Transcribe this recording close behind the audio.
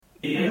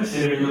The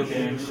Immaterial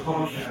Games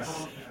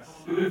podcast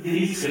with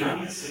these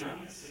guys.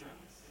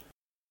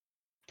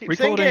 Keep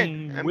Recording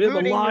singing and with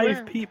booting live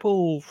around.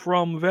 people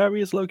from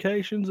various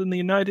locations in the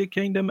United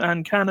Kingdom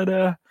and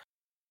Canada.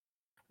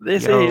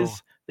 This Yo.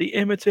 is the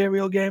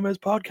Immaterial Gamers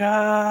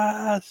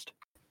podcast.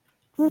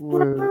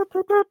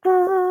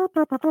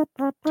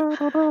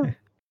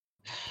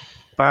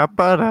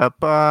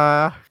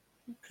 Ba-ba-da-ba.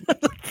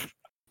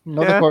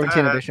 Another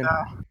quarantine edition.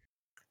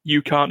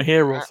 You can't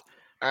hear us.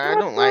 I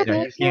don't like Yeah,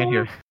 you this. can't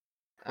hear.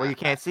 Well, you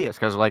can't see us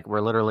because, we're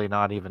literally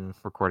not even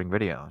recording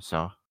video.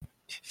 So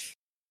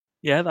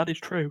Yeah, that is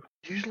true.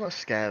 Use less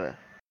scary.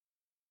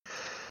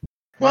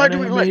 My Why do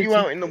we name let is- you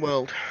out in the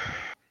world?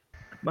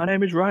 My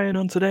name is Ryan,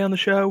 and today on the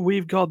show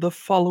we've got the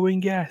following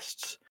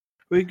guests.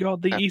 We've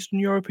got the Eastern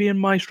European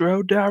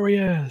maestro,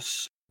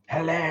 Darius.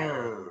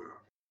 Hello.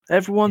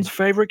 Everyone's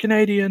favourite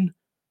Canadian,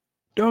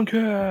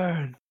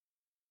 Duncan.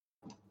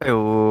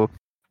 Ew.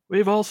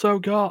 We've also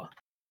got...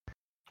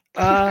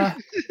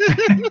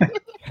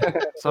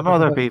 Some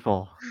other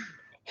people.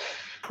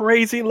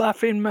 crazy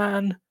laughing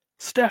man,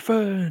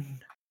 Stefan.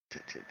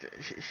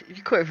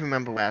 You couldn't even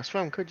remember where I was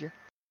from, could you?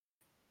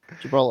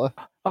 Gibraltar.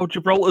 Oh,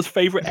 Gibraltar's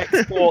favourite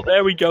export.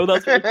 There we go.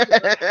 That's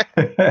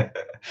what...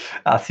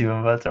 That's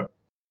even better.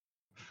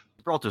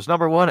 Gibraltar's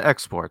 #1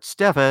 export,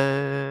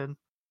 Stefan.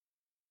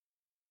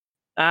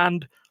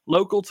 And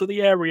local to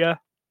the area,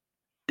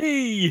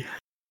 D.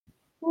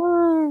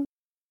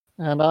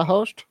 And our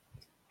host,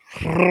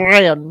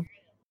 Ryan.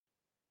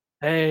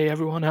 Hey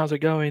everyone, how's it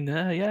going?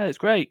 Yeah, it's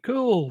great,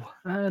 cool.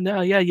 And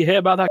yeah, you hear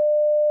about that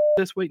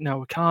this week? No,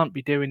 we can't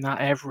be doing that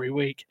every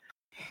week.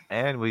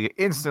 And we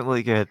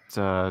instantly get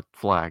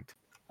flagged.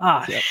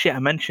 Ah, Yep. shit! I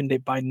mentioned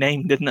it by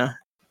name, didn't I?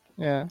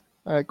 Yeah.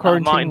 Mine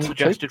Quarantine.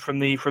 suggested from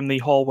the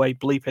hallway.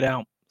 Bleep it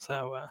out.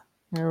 So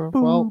Yeah,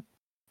 well,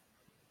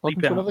 welcome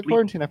Bleep to out, another bleep.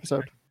 quarantine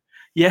episode.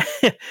 yeah,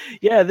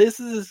 yeah. This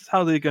is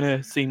how they're going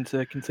to seem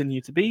to continue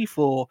to be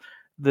for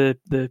the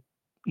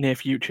near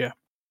future.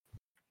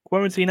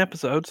 Quarantine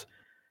episodes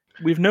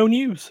with no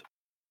news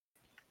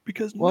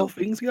because Well-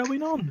 nothing's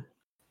going on.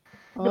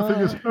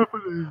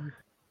 happening.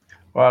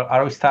 Well,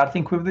 are we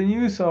starting with the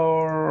news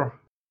or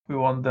we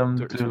want them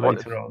So- to so what-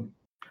 later on?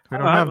 We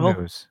don't Alright, have well,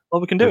 news.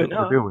 Well, we can do it Or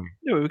now. do we?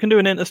 Yeah, we can do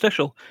an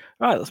interstitial.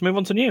 All right, let's move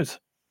on to news.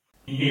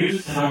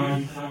 News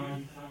time.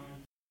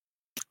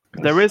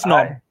 There is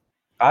none.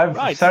 I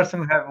Right.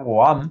 certainly have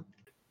one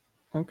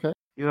Okay.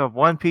 You have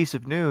one piece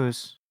of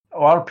news.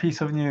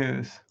 piece of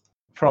news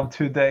from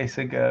 2 days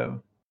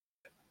ago.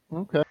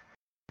 Okay.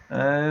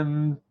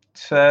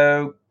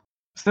 So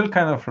still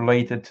kind of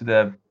related to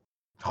the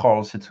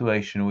whole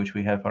situation which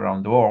we have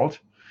around the world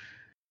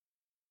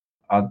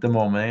at the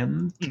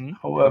moment. Mhm.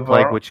 However,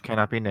 Plague which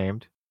cannot be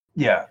named.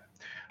 yeah.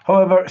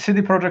 However,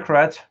 CD Projekt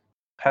Red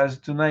has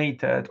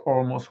donated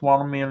almost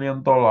 $1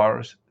 million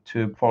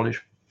to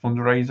Polish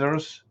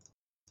fundraisers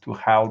to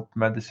help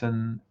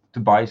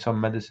buy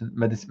some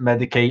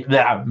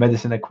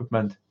medical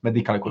equipment.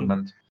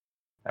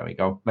 There we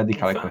go,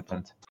 medical In fact.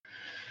 equipment.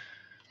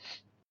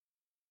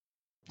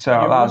 So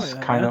You're that's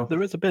right, kind yeah, of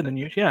there is a bit of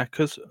news, yeah,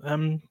 because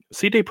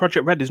CD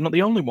Projekt Red is not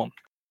the only one.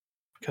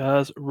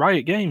 Because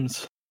Riot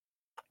Games,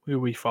 who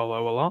we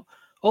follow a lot,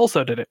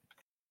 also did it.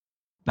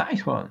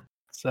 nice one.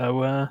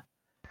 So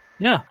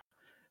yeah,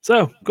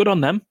 so good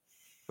on them.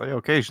 They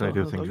occasionally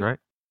do Oh, things okay. right.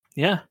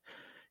 Yeah.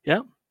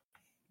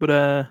 But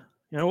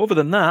other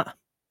than that,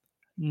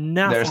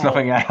 There's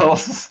nothing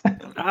else.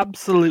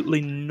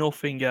 Absolutely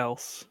nothing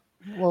else.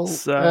 Well,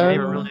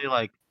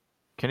 So-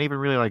 Can't even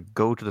really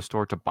go to the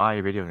store to buy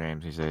video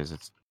games these days.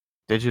 It's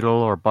digital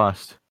or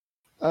bust.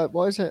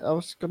 what is it? I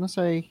was gonna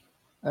say,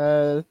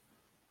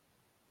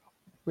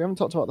 we haven't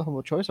talked about the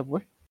humble choice, have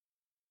we?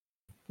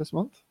 This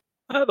month?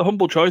 The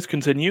humble choice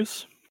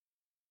continues.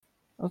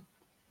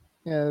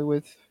 Yeah,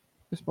 with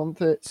this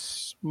month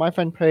it's my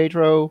friend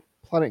Pedro,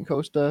 Planet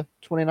Coaster,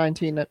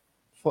 2019 at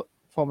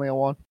Formula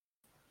One.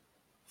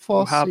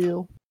 For have-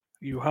 seal.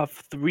 You have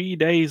 3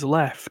 days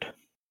left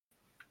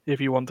if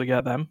you want to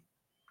get them.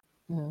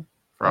 Yeah.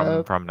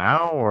 From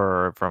now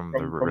or from the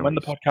From release? when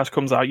the podcast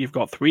comes out, you've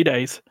got 3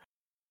 days.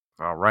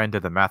 Oh, Ryan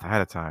did the math ahead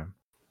of time.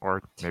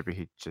 Or maybe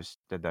he just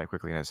did that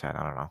quickly in his head.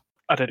 I don't know.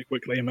 I did it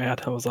quickly in my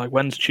head. I was like,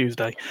 when's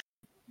Tuesday?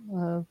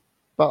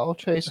 Battle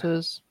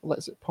Chasers,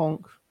 Let's It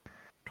Punk,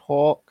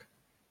 Talk,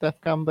 Death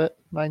Gambit,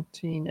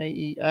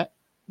 198X,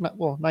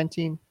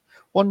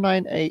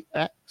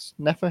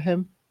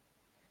 Nephilim,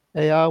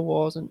 AR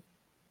Wars, and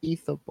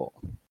Aetherball.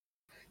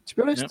 To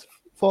be honest, Yep.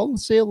 Fallen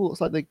Seal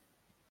looks like the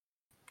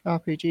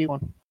RPG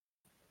one.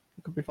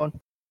 It could be fun.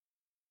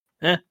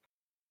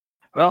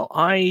 Well,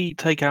 I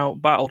take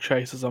out Battle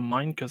Chasers on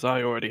mine because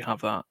I already have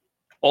that.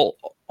 All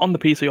on the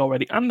PC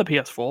already and the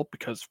PS4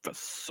 because for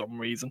some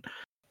reason.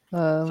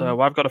 So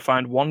I've got to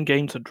find one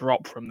game to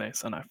drop from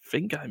this, and I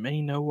think I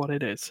may know what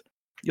it is.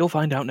 You'll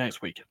find out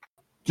next week.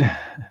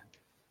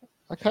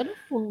 I kind of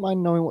wouldn't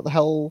mind knowing what the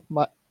hell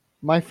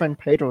my friend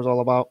Pedro is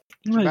all about.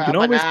 Well, you about can a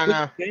always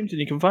banana. click games and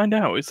you can find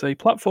out. It's a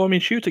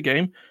platforming shooter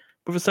game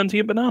with a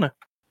sentient banana.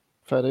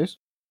 Fair dues.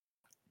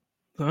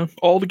 So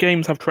all the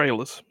games have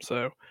trailers,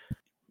 so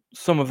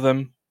some of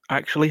them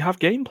actually have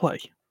gameplay.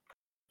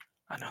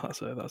 I know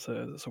that's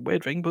a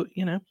weird thing, but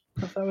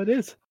that's how it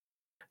is.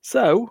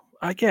 So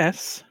I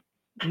guess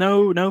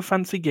no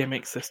fancy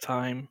gimmicks this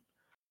time.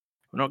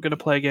 We're not going to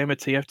play a game of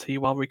TFT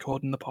while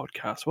recording the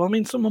podcast. Well, I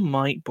mean, someone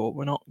might, but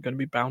we're not going to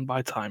be bound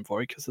by time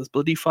for it because there's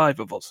bloody 5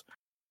 of us.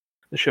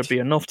 There should be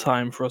enough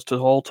time for us to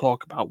all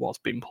talk about what's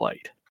been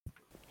played.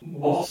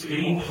 What's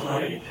been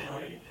played?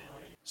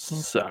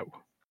 So,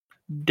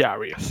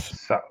 Darius.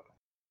 So,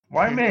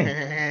 why me?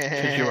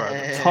 Because you're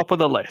at the top of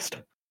the list.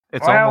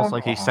 It's Well, almost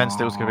like he sensed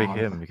it was going to be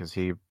him because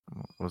he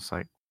was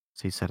like,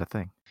 he said a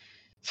thing.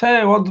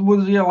 So, what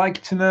would you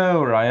like to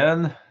know,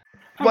 Ryan?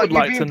 I would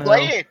like to know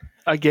playing?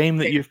 a game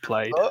that you've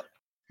played.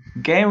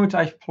 Game which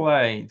I've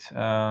played.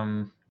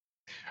 Fair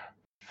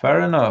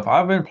enough.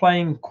 I've been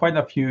playing quite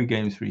a few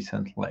games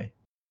recently.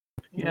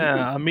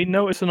 Yeah, I mean,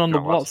 noticing on the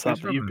Got lots of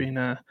WhatsApp that you've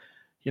been,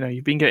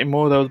 you've been getting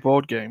more of those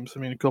board games. I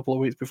mean, a couple of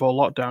weeks before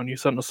lockdown, you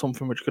sent us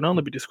something which can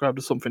only be described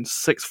as something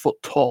 6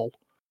 foot tall.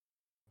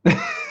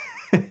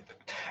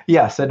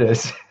 Yes, it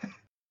is.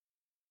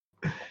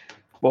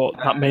 But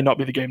that may not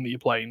be the game that you're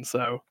playing.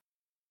 So,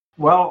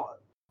 Well,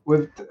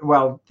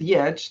 The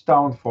Edge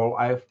Downfall,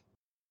 I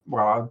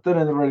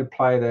didn't really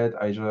play it.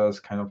 I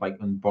just kind of like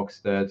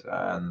unboxed it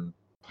and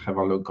have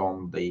a look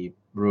on the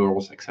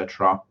rules,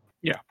 etc.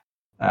 Yeah.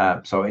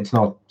 So it's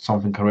not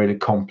something really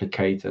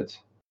complicated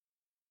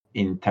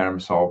in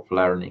terms of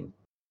learning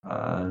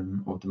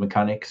of the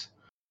mechanics.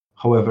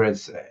 However,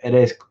 it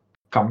is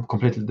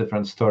completely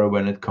different story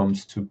when it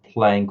comes to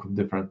playing with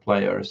different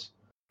players,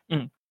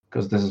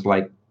 because this is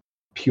like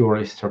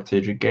purely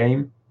strategic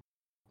game.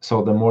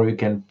 So the more you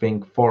can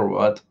think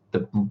forward,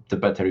 the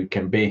better you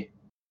can be.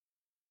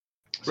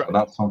 So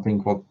that's something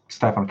what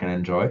Stefan can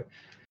enjoy.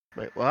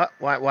 Wait, what?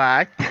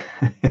 Why?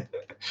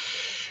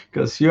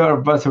 Because you are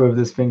better with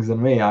these things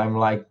than me. I'm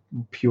like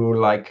pure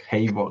like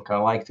havoc. I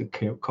like to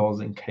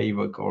causing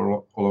havoc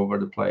all over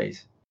the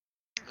place.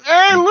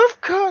 I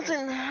love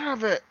causing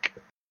havoc.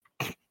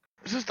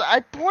 It's just that I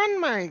plan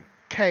my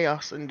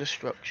chaos and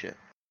destruction.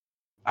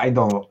 I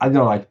don't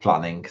like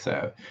planning.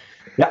 So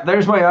yeah,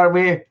 there's my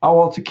army. I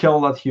want to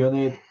kill that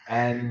unit,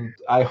 and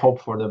I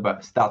hope for the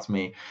best. That's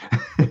me.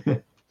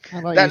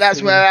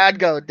 That's where I'd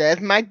go.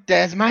 There's my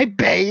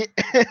bait.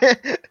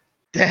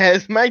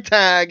 There's my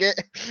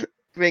target.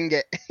 Bring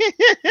it.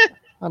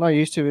 And I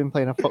used to have been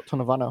playing a fuck ton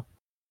of Anno.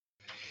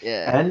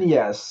 Yeah. And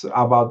yes,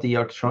 about the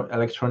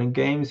electronic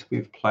games,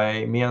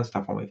 me and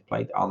Stefan, we've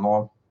played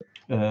Anno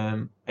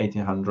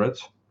 1800. Is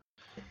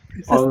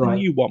this the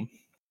new one?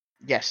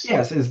 Yes.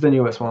 Yes, it's the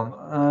newest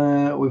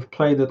one. We've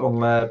played it on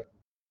the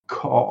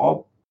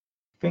co-op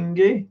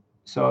thingy.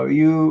 So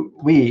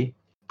we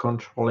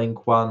controlling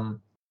one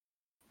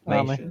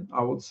nation,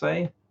 I would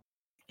say.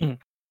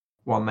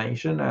 One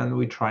nation, and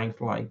we're trying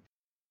to like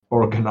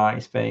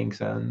organize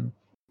things and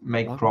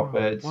make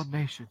profits. One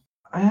nation.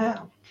 I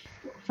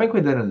think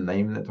we didn't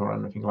name it or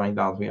anything like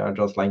that. We are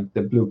just like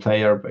the blue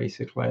player,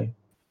 basically.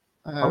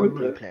 Are we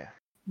blue? Player.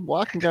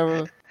 Well, I can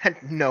go. I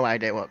had no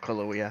idea what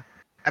colour we are.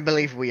 I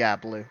believe we are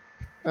blue.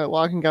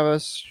 I can go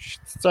as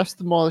Steph's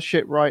more the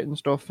ship right and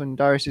stuff, and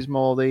Darius is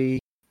more the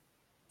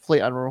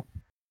fleet admiral.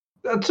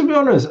 To be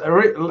honest,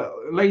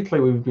 lately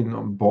we've been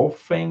on both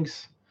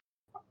things.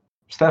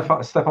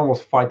 Stefan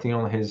was fighting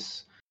on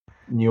his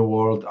new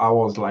world. I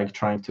was like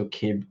trying to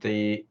keep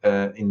the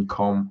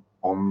income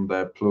on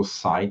the plus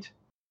side,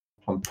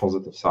 on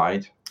positive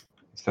side,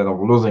 instead of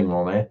losing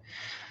money.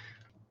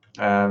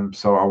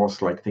 So I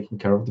was like taking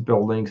care of the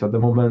buildings at the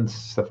moment.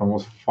 Stefan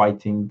was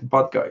fighting the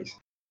bad guys.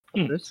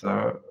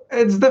 So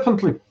it's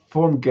definitely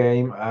fun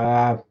game.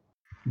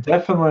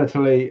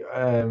 Definitely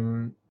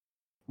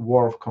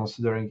worth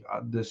considering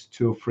this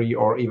 2, 3,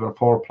 or even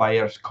 4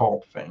 players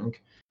co-op thing,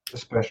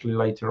 especially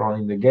later on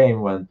in the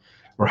game when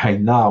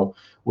right now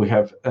we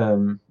have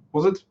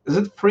is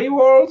it 3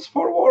 worlds,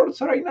 4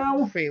 worlds right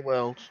now? 3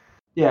 worlds.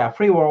 Yeah,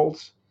 3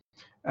 worlds.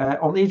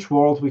 On each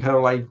world we have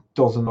like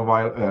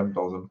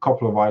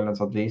couple of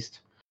islands at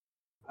least.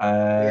 We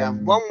have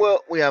one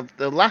world. We have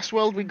the last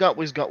world we got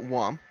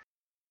 1.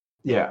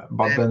 Yeah,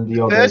 but then the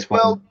other first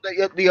world,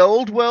 the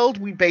old world,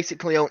 we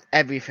basically own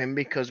everything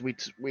because we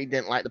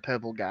didn't like the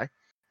purple guy.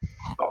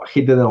 Oh,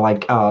 he didn't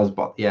like us,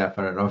 but yeah,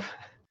 fair enough.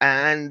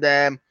 And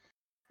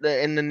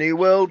in the new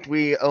world,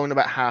 we own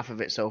about half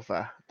of it so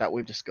far that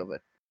we've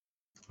discovered.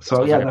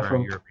 So yeah, that's a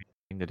very European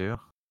thing to do.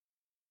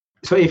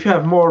 So if you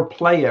have more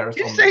players,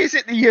 You say is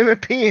it the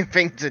European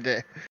thing to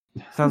do?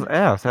 Sounds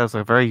like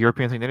a very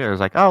European thing to do. It's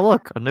like, oh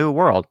look, a new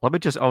world. Let me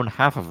just own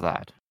half of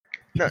that.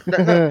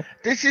 No.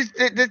 This is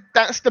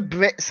that's the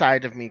Brit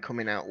side of me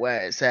coming out,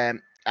 where it's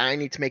I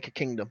need to make a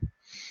kingdom.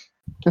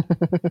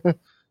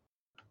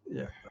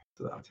 Yeah,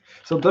 that.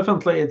 So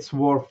definitely it's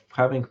worth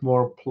having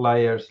more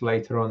players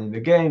later on in the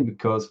game,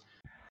 because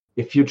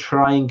if you're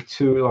trying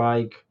to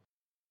like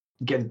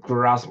get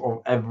grasp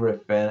of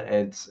everything,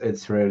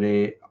 it's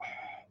really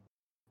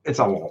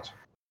a lot.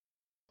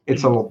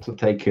 It's a lot to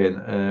take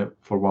in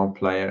for one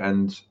player,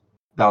 and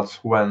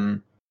that's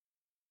when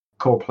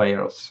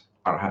co-players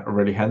are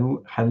really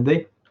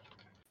handy.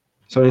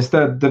 So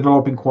instead of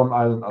developing one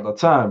island at a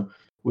time,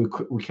 we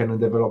can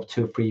develop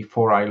 2, 3,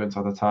 4 islands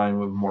at a time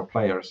with more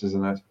players,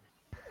 isn't it?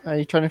 Are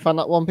you trying to find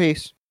that One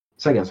Piece?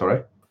 Say again,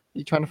 sorry.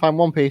 You trying to find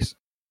One Piece?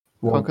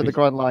 One Conquer the Piece.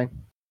 Grand Line.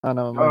 I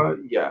know.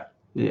 Yeah.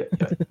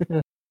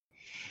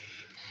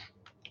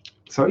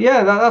 So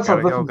yeah, that's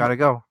Gotta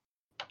go.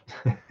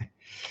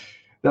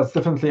 That's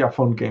definitely a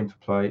fun game to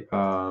play.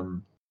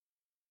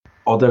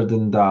 Other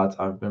than that,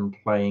 I've been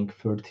playing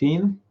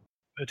 13.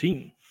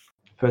 13.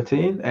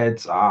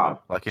 It's a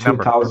Lucky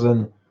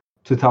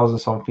 2000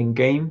 something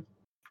game.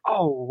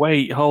 Oh,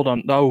 wait, hold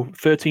on. No,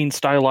 13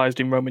 stylized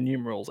in Roman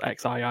numerals,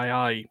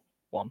 XIII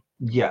one.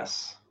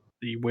 Yes.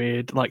 The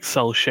weird, like,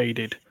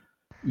 cel-shaded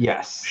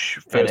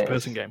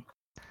first-person game.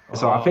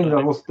 So I think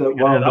that was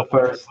one of the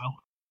first.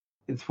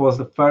 It was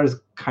the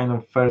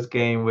first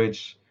game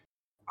which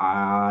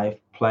I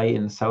play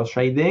in cel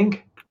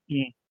shading.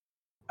 Mm.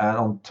 And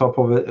on top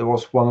of it, it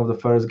was one of the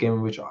first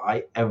games which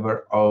I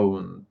ever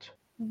owned.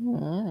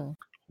 Mm.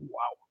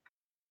 Wow.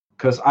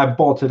 Because I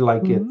bought it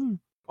it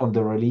on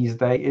the release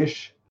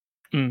day-ish.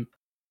 Mm.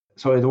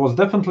 So it was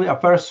definitely a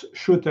first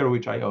shooter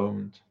which I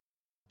owned.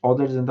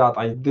 Other than that,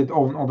 I did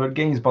own other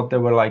games, but they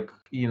were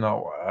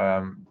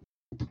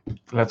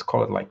let's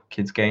call it like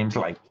kids games,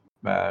 like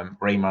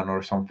Rayman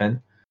or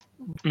something.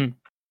 Mm.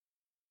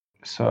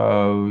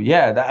 So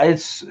yeah,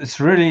 it's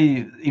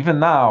really, even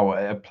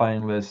now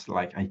playing this,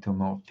 like, I don't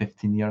know,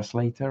 15 years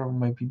later or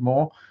maybe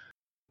more,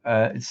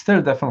 it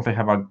still definitely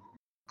have a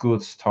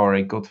good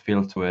story, good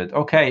feel to it.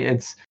 Okay,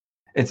 it's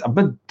a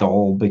bit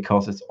dull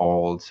because it's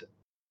old,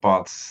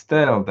 but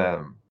still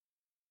the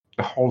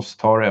whole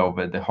story of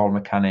it, the whole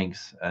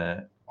mechanics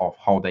of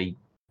how they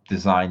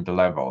design the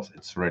levels,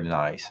 it's really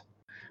nice.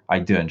 I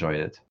do enjoy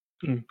it.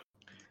 Mm.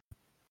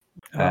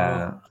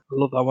 I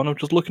love that one. I'm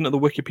just looking at the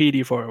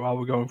Wikipedia for it while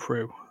we're going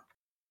through.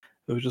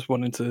 I was just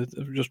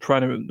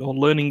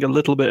learning a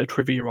little bit of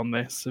trivia on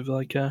this. Of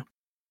like,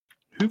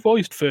 who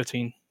voiced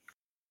 13?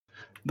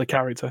 The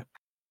character.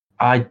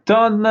 I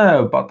don't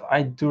know, but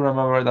I do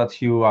remember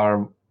that you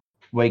are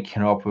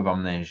waking up with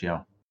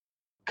amnesia.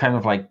 Kind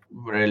of like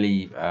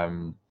really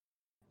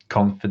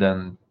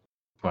confident.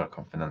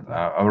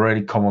 A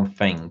really common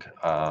thing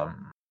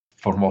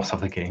for most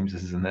of the games,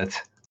 isn't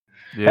it?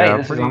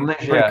 Yeah, hey,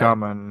 pretty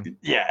common.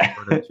 Yeah.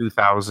 For the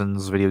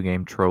 2000s video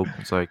game trope.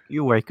 It's like,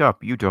 you wake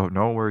up, you don't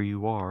know where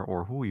you are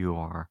or who you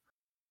are.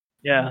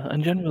 Yeah,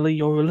 and generally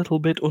you're a little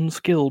bit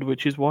unskilled,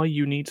 which is why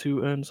you need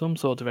to earn some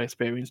sort of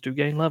experience to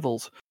gain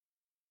levels.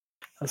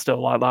 I still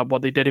like that,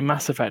 what they did in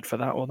Mass Effect for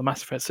that, or the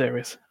Mass Effect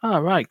series. Ah,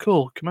 right,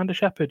 cool. Commander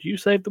Shepard, you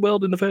saved the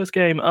world in the first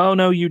game. Oh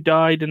no, you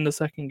died in the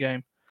second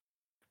game.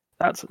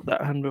 That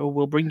and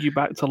will bring you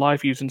back to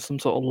life using some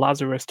sort of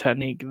Lazarus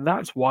technique.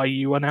 That's why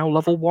you are now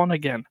level 1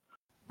 again.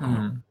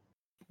 Mm.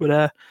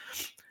 But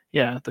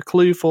yeah, the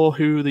clue for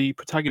who the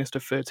protagonist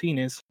of 13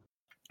 is.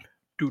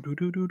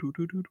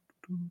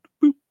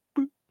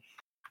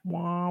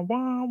 Wah, wah,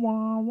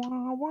 wah,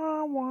 wah,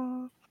 wah,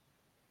 wah.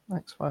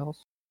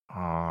 X-Files.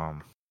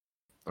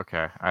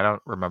 Okay, I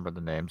don't remember the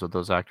names of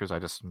those actors. I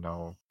just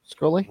know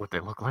Scully. what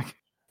they look like.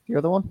 The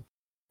other one.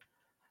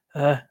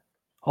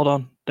 Hold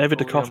on,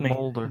 David William Duchovny,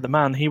 Mulder. the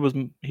man. He was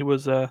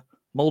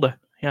Mulder.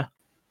 Yeah.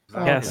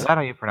 Yes. Is that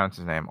how you pronounce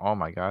his name? Oh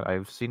my god,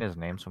 I've seen his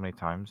name so many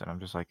times, and I'm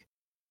just like,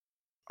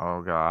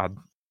 oh god,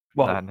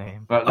 that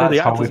name. But that's the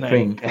how we actor's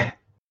name. think.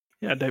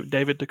 Yeah,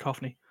 David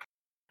Duchovny.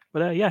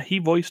 But yeah, he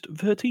voiced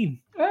 13.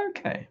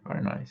 Okay,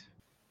 very nice.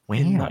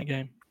 In that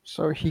game.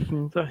 So he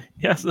can. So,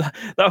 yes,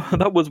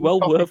 that was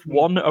well worth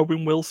one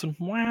Owen Wilson.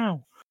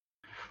 Wow.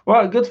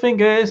 Well, good thing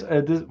is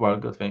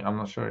good thing. I'm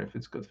not sure if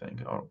it's good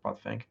thing or bad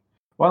thing.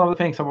 One of the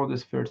things about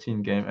this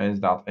 13 game is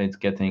that it's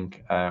getting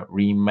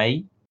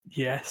remade.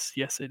 Yes,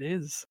 it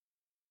is.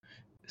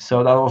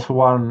 So that was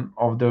one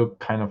of the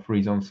kind of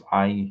reasons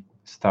I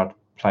start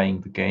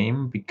playing the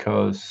game,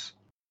 because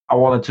I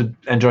wanted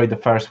to enjoy the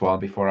first one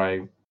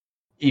before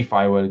if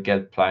I will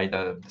play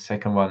the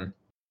second one.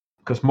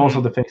 Because most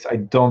of the things I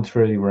don't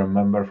really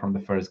remember from the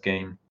first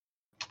game.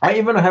 I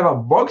even have a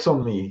box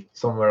on me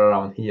somewhere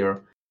around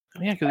here.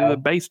 Yeah, because they were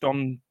based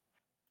on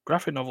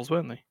graphic novels,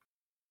 weren't they?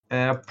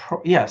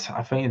 Yes,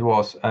 I think it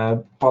was.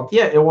 But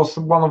yeah, it was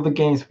one of the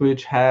games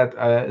which had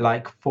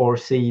like 4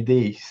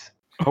 CDs.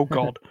 Oh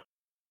God.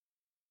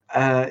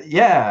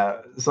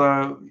 Yeah,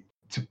 so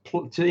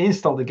to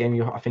install the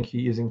game, I think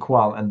you're using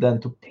Qual, and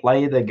then to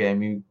play the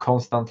game, you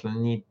constantly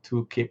need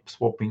to keep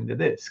swapping the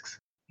discs.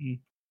 Mm.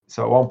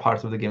 So one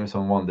part of the game is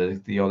on one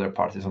disc, the other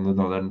part is on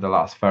another, and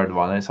the third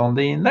one is on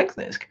the next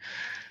disc.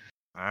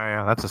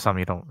 Yeah, that's something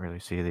you don't really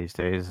see these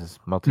days. Is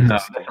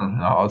multi-disc. No,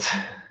 not.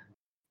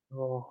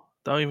 Oh,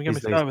 don't even get me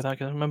started with that.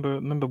 Cause I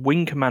remember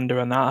Wing Commander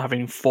and that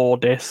having 4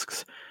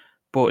 discs,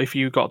 but if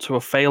you got to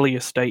a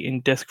failure state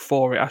in disc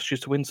 4, it asked you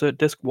to insert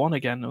disc 1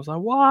 again. I was like,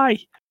 why?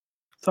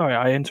 Sorry,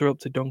 I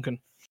interrupted Duncan.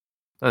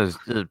 I was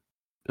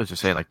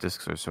just saying, like,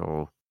 discs are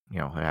so, they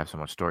have so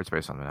much storage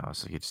space on them now,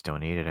 so you just don't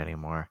need it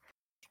anymore.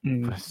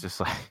 But it's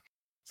just like,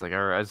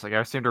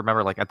 I seem to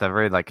remember, like, at the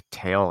very, like,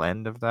 tail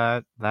end of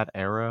that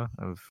era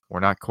of,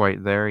 we're not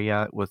quite there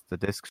yet with the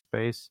disk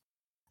space.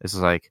 This is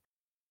like,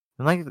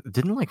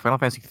 Didn't Final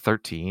Fantasy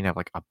 13 have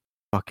like a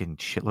fucking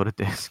shitload of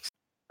discs?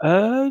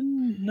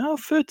 No,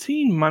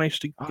 13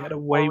 managed to get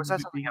away was that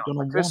with something being else? done I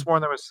on could have one.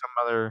 sworn there was some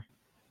other.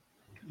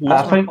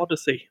 Lost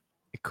Odyssey.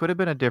 It could have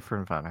been a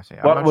different Final Fantasy.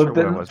 I'm Well, not sure what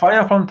it was.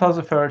 Final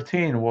Fantasy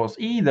 13 was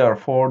either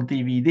 4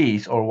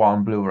 DVDs or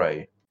 1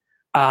 Blu-ray.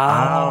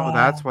 Oh,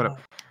 that's what.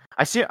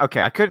 I see.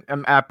 Okay, I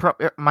couldn't.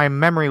 My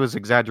memory was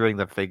exaggerating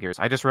the figures.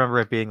 I just remember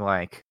it being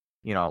like,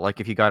 like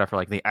if you got it for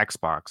like the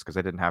Xbox because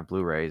I didn't have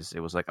Blu-rays, it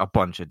was like a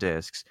bunch of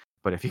discs.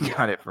 But if you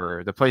got it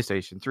for the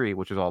PlayStation 3,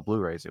 which was all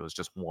Blu-rays, it was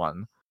just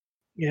one.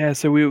 Yeah,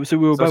 so we were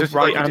both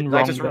right and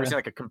wrong. I just remember seeing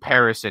like a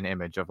comparison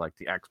image of like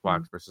the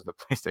Xbox versus the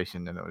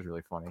PlayStation, and it was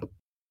really funny.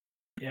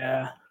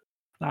 Yeah,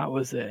 that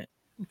was it.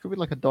 It could be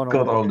like a Dawn of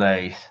Good War. old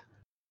days.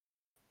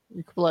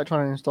 You could be like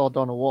trying to install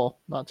Dawn of War.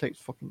 That takes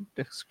fucking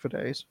discs for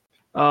days.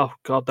 Oh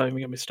god, don't even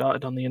get me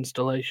started on the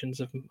installations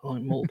of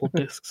like multiple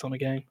discs on a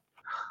game.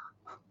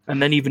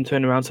 And then even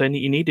turn around saying that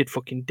you needed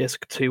fucking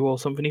disc 2 or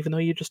something, even though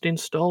you just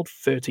installed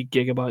 30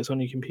 gigabytes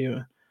on your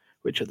computer.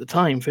 Which at the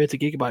time, 30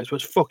 gigabytes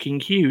was fucking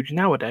huge.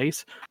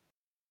 Nowadays,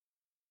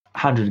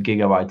 100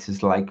 gigabytes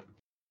is like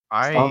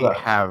I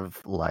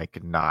have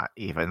like not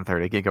even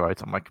 30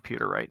 gigabytes on my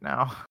computer right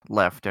now.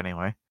 Left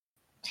anyway.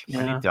 Yeah.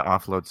 I need to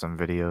offload some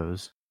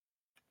videos.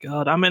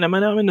 God, I'm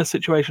in a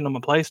situation on my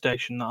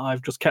PlayStation that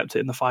I've just kept it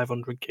in the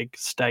 500 gig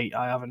state.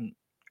 I haven't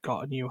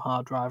got a new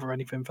hard drive or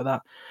anything for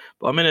that.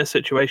 But I'm in a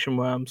situation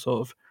where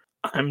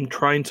I'm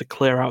trying to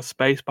clear out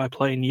space by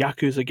playing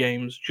Yakuza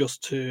games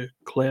just to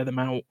clear them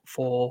out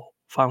for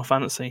Final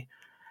Fantasy,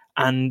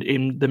 and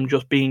in them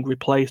just being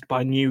replaced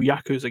by new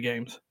Yakuza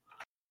games.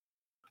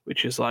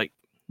 Which is like,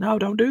 no,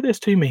 don't do this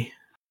to me.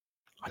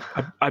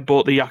 I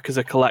bought the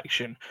Yakuza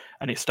collection,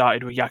 and it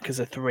started with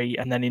Yakuza 3,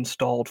 and then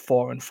installed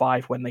 4 and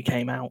 5 when they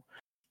came out.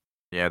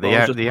 Yeah, the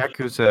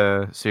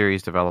Yakuza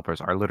series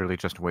developers are literally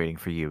just waiting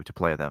for you to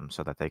play them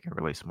so that they can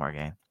release more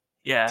games.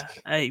 Yeah,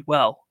 hey,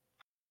 well,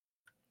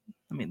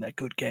 I mean, they're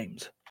good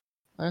games.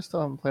 I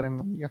still haven't played any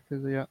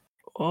Yakuza yet.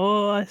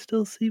 Oh, I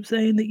still keep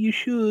saying that you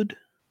should.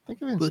 I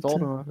think I've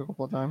installed them a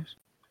couple of times.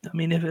 I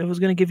mean, if I was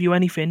going to give you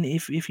anything,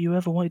 if you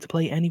ever wanted to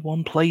play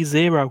anyone, play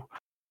 0.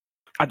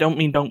 I don't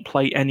mean don't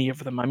play any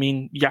of them. I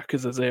mean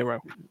Yakuza 0.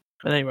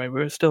 But anyway,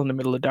 we're still in the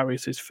middle of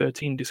Darius's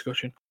 13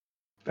 discussion.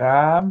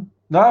 No,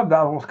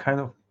 that was kind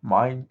of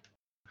my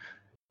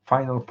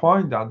final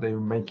point, that they're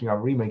making a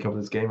remake of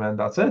this game, and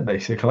that's it,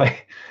 basically.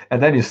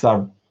 And then you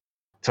start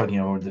talking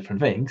about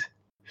different things.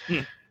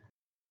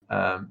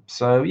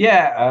 So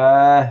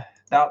yeah,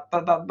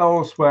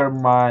 those were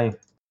my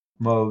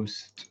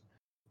most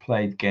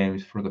played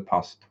games for the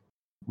past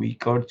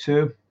week or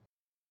two.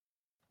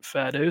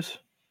 Fair dues.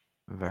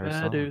 Very Fair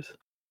solid. dues.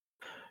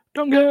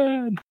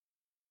 Duncan!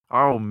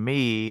 Oh,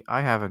 me.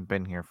 I haven't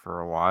been here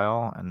for a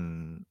while,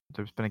 and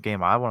there's been a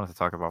game I wanted to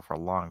talk about for a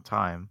long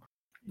time.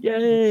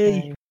 Yay!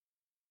 Okay.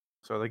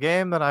 So the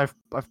game that I've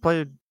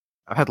played,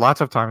 I've had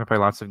lots of time to play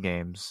lots of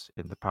games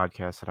in the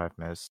podcast that I've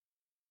missed,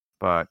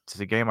 but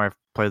the game I've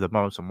played the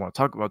most and want to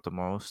talk about the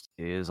most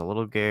is a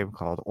little game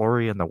called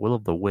Ori and the Will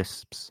of the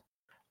Wisps.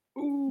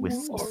 Ooh,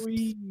 Wisps.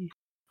 Ori.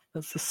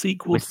 That's the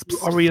sequel to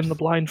Ori and the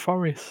Blind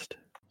Forest.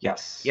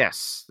 Yes.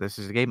 Yes, this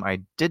is a game I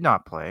did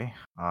not play.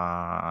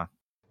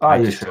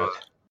 You should.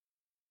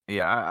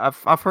 Yeah,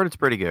 I've heard it's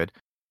pretty good.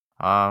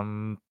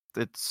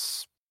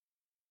 It's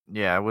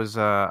it was.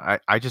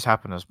 I just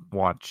happened to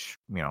watch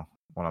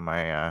one of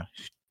my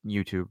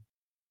YouTube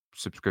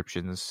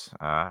subscriptions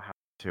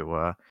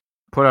to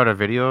put out a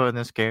video in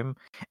this game,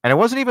 and it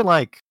wasn't even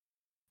like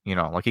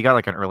like he got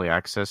like an early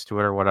access to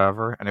it or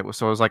whatever, and it was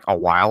like a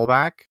while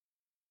back,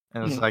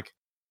 and it was like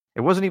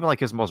it wasn't even like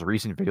his most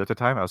recent video at the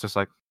time. I was just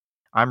like,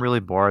 I'm really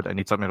bored. I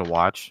need something to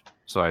watch,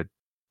 so I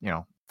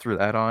threw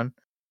that on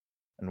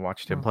and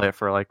watched him play it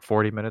for like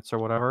 40 minutes or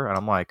whatever, and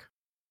I'm like,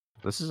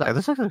 this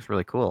actually looks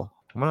really cool.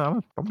 I'm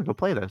gonna go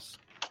play this.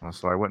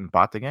 So I went and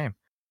bought the game,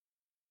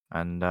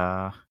 and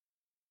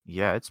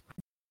yeah, it's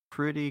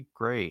pretty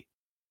great.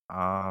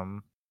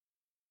 I'm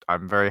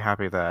very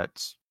happy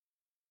that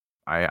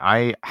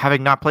I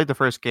having not played the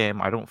first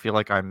game, I don't feel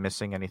like I'm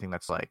missing anything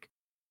that's like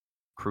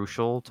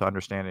crucial to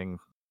understanding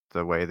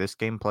the way this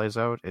game plays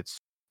out. It's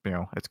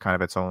it's kind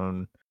of its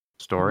own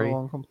story.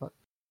 Complex.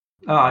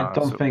 I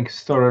don't think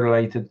story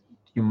related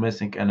you're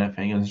missing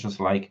anything. It's just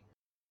like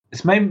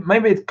it's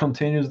maybe it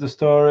continues the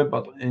story,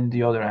 but in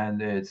the other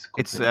hand, it's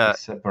completely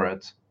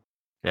separate.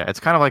 Yeah, it's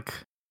kind of like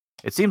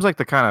it seems like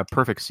the kind of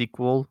perfect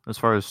sequel as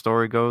far as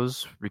story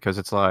goes, because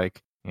it's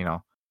like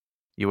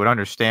you would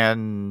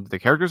understand the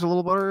characters a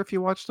little better if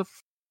you watched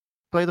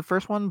play the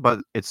first one, but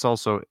it's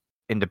also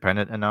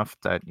independent enough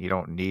that you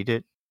don't need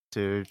it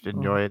to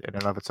enjoy it in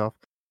and of itself.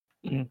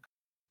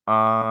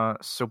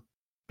 So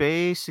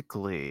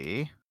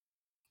basically,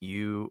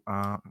 you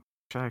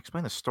should I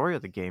explain the story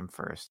of the game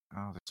first?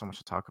 Oh, there's so much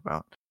to talk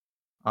about.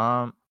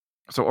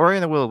 So Ori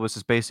and the Will of the Wisps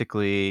is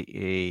basically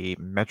a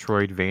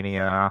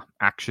Metroidvania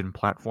action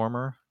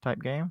platformer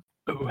type game.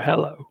 Oh,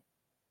 hello.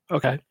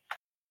 Okay.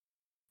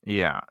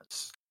 Yeah,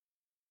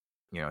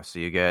 so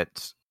you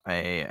get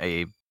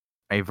a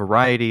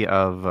variety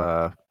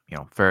of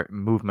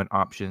movement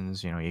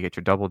options. You get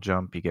your double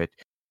jump, you get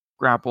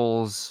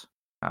grapples,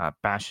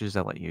 bashes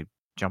that let you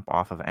jump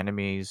off of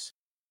enemies.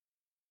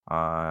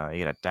 You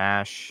get a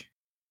dash,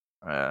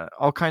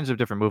 all kinds of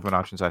different movement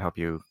options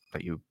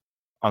that you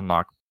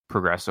unlock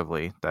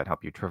progressively that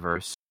help you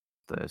traverse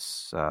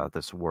this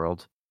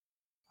world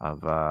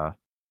of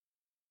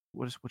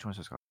which one is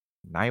this called?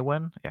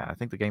 Naiwen? Yeah, I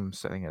think the game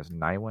setting is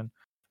Naiwen.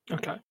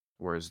 Okay.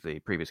 Whereas the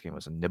previous game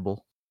was a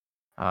Nibble.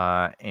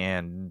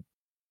 And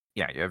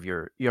yeah,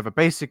 you have a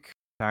basic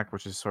attack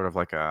which is sort of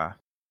like a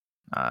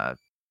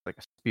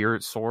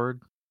spirit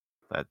sword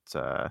that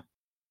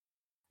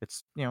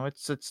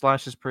it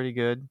slashes pretty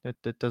good.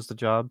 It does the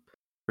job,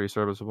 pretty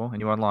serviceable,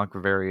 and you unlock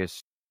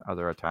various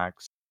other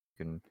attacks.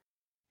 You can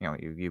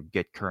you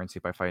get currency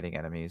by fighting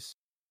enemies.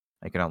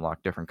 You can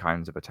unlock different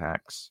kinds of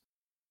attacks.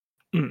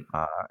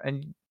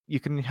 And you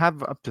can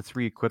have up to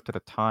 3 equipped at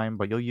a time,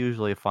 but you'll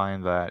usually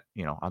find that,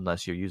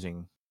 unless you're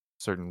using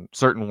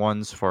certain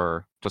ones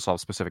to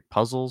solve specific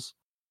puzzles,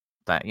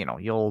 that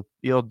you'll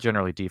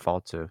generally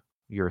default to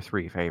your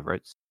 3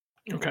 favorites.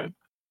 Okay.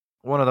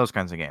 One of those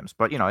kinds of games.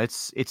 But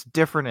it's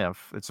different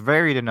enough. It's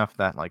varied enough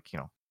that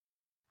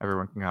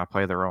everyone can kind of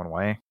play their own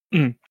way.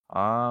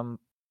 And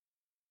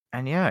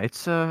yeah,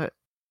 it's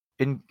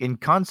in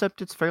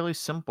concept it's fairly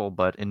simple,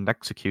 but in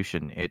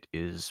execution it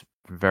is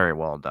very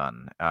well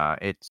done.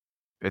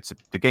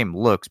 The game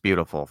looks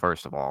beautiful.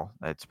 First of all,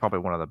 it's probably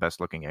one of the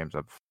best looking games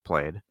I've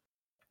played.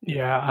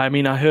 Yeah, I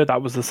mean, I heard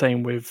that was the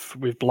same with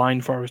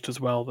Blind Forest as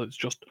well. There's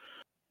just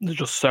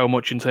so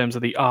much in terms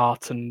of the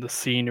art and the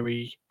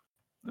scenery,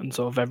 and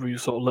sort of every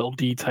sort of little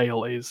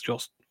detail is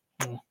just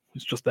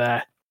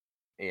there.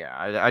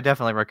 Yeah, I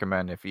definitely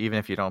recommend even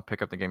if you don't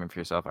pick up the game for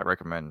yourself, I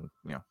recommend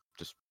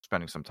just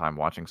spending some time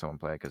watching someone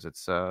play because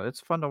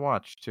it's fun to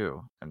watch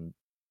too, and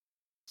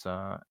it's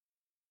a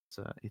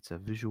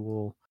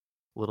visual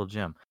little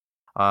gem.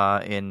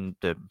 And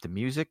the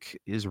music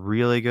is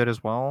really good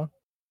as well.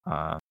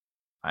 I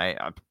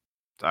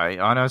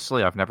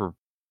honestly I've never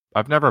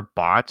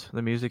bought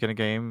the music in a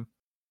game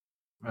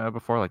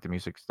before, like the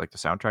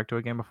soundtrack to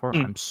a game before.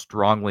 I'm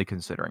strongly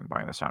considering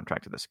buying the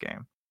soundtrack to this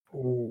game.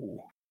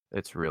 Ooh.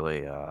 It's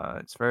really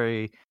it's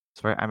very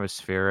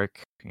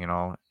atmospheric.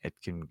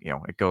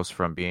 It goes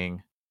from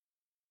being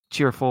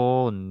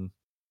cheerful and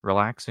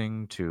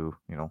relaxing to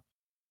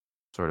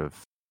sort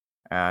of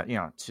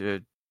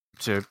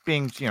to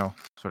being sort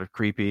of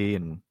creepy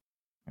and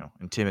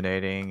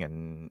intimidating,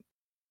 and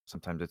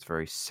sometimes it's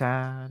very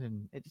sad,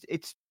 and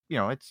it's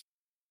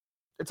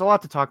a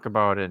lot to talk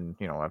about in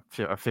a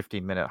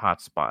 15-minute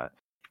hotspot.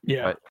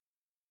 Yeah.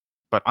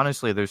 But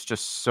honestly, there's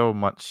just so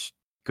much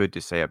good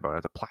to say about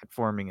it. The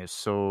platforming is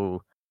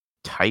so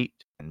tight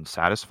and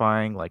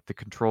satisfying. Like the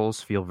controls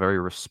feel very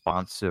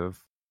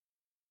responsive.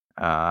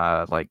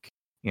 Like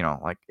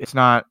it's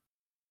not.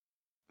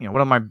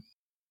 One of my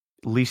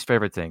least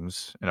favorite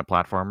things in a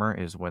platformer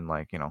is when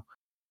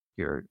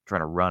you're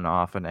trying to run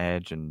off an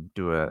edge and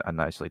do a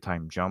nicely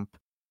timed jump,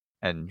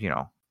 and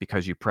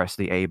because you press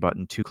the A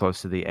button too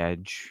close to the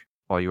edge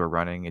while you were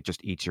running, it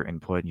just eats your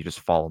input and you just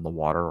fall in the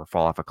water or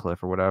fall off a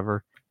cliff or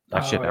whatever.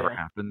 That shit never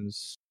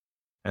happens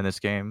in this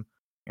game.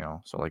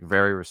 So like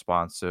very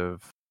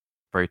responsive,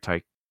 very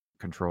tight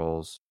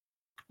controls.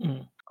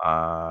 The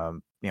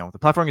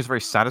platforming is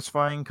very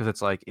satisfying because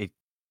it's like it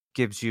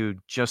gives you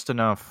just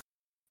enough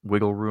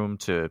wiggle room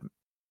to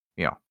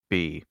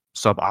be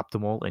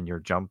suboptimal in your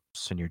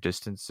jumps and your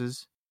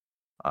distances,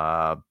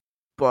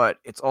 but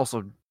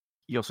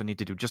you also need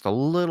to do just a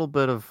little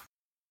bit of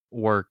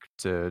work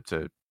to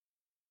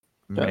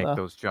make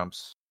those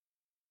jumps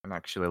and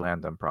actually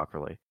land them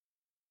properly.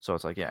 So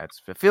it's like, yeah,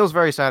 it feels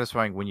very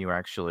satisfying when you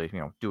actually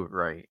do it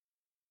right.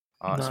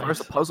 As far as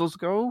the puzzles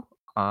go,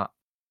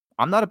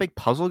 I'm not a big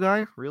puzzle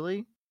guy,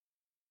 really.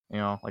 I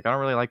don't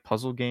really like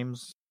puzzle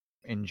games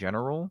in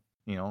general.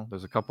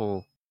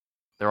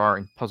 There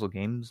are puzzle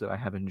games that I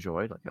have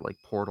enjoyed, like I like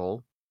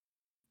Portal,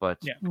 but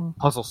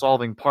puzzle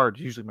solving part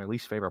is usually my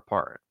least favorite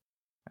part,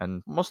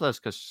 and most of that's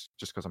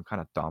just because I'm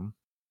kind of dumb.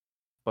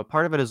 But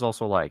part of it is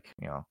also like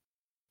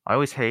I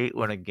always hate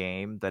when a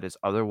game that is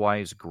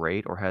otherwise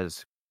great or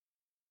has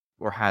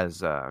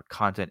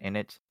content in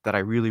it that I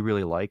really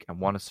really like and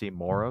want to see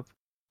more of.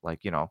 Like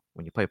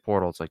when you play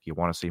Portal, it's like you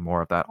want to see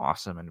more of that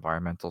awesome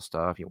environmental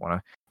stuff. You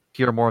want to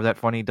hear more of that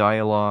funny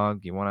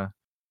dialogue. You want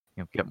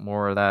to get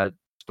more of that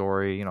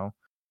story.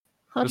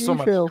 There's so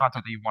much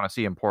content that you want to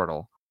see in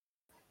Portal.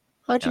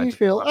 How do you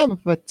feel? I'm a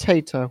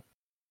potato.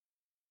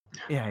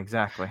 Yeah,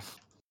 exactly.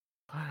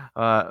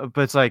 But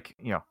it's like,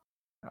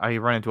 I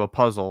run into a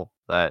puzzle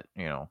that,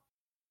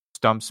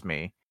 stumps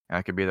me, and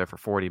I could be there for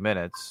 40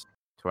 minutes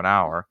to an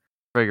hour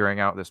figuring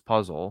out this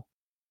puzzle.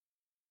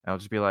 And I'll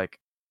just be like,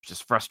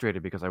 just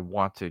frustrated because I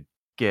want to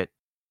get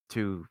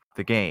to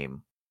the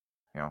game.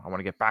 I want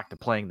to get back to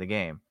playing the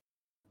game.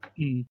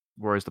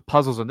 Whereas the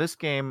puzzles in this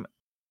game,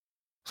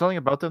 something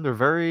about them, they're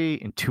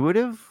very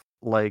intuitive.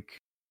 Like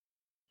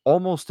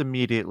almost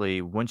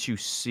immediately, once you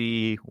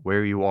see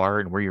where you are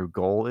and where your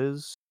goal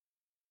is,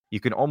 you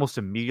can almost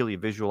immediately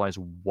visualize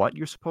what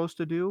you're supposed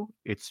to do.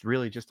 It's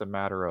really just a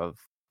matter of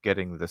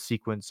getting the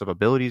sequence of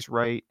abilities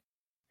right,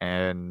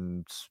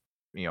 and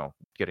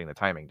getting the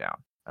timing down,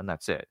 and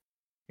that's it.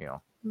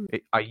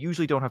 I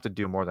usually don't have to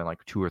do more than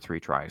like 2 or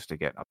 3 tries to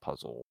get a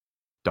puzzle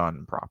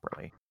done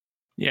properly.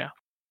 Yeah.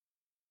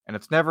 And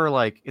it's never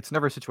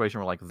a situation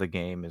where like the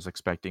game is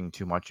expecting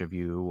too much of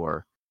you,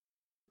 or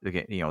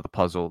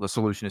the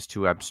solution is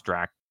too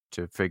abstract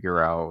to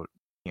figure out.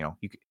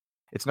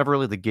 It's never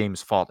really the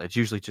game's fault. It's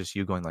usually just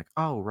you going like,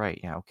 oh right,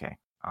 yeah, okay,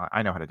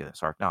 I know how to do this.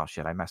 Or no,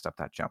 shit, I messed up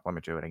that jump. Let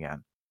me do it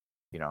again.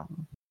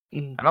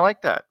 And I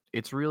like that.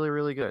 It's really,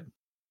 really good.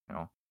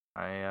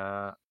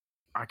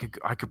 I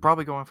could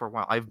probably go on for a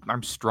while.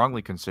 I'm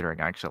strongly considering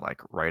actually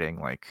like writing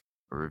like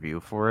a review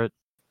for it,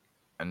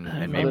 and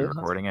maybe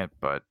recording it.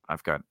 But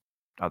I've got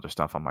other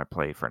stuff on my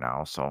plate for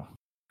now, so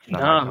that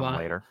might come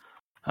later.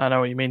 I know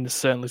what you mean. There's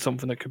certainly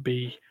something that could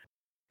be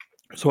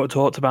sort of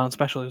talked about,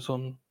 especially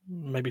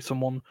maybe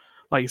someone,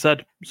 like you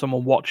said,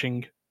 someone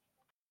watching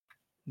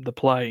the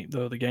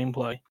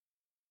gameplay.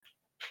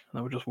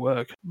 That would just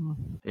work.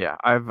 Yeah,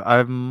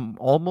 I'm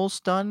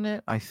almost done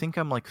it. I think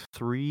I'm like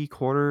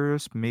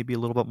 3/4, maybe a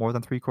little bit more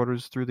than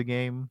 3/4 through the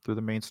game, through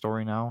the main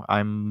story now.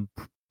 I'm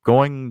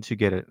going to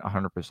get it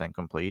 100%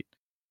 complete.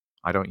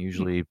 I don't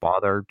usually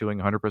bother doing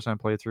 100%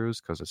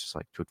 playthroughs because it's just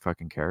like, who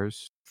fucking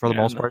cares for the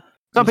most part.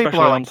 Some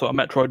people are on sort of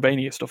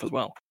Metroidvania stuff as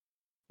well.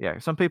 Yeah,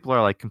 some people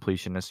are like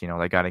completionists.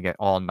 They got to get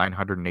all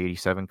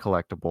 987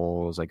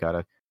 collectibles. They got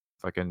to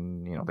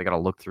fucking, they got to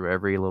look through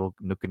every little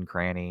nook and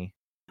cranny.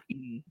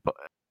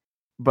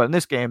 But in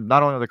this game,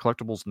 not only are the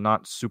collectibles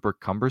not super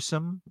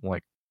cumbersome,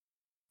 like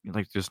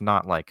there's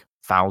not like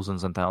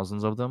thousands and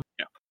thousands of them,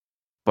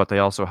 but they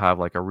also have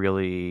like a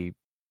really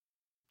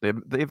they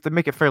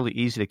make it fairly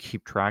easy to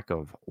keep track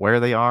of where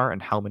they are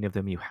and how many of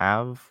them you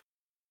have.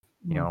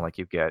 Like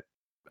you get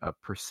a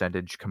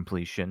percentage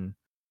completion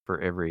for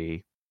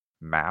every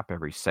map,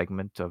 every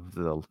segment of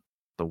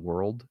the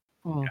world.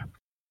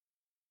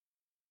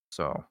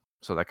 So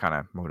that kind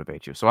of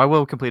motivates you. So I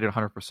will complete it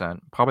 100%.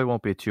 Probably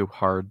won't be too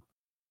hard.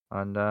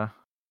 And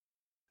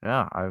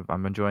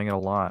I'm enjoying it a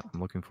lot.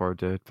 I'm looking forward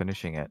to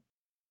finishing it.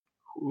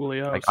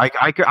 Like,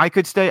 I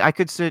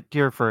could sit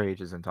here for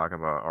ages and talk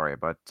about Ori,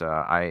 but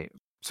I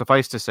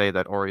suffice to say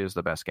that Ori is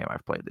the best game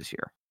I've played this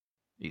year,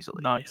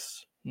 easily.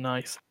 Nice.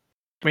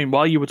 I mean,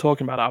 while you were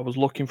talking about it, I was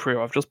looking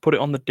through. I've just put it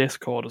on the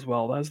Discord as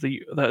well.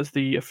 That is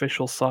the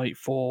official site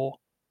for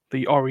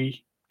the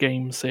Ori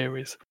game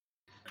series.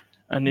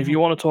 And if you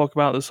want to talk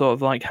about the sort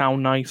of like how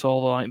nice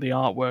all the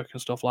artwork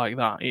and stuff like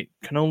that, it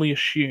can only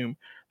assume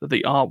that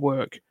the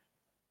artwork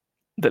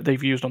that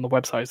they've used on the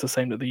website is the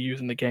same that they use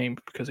in the game,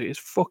 because it is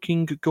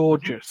fucking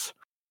gorgeous.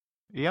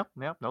 Yep.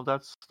 No,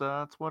 that's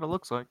what it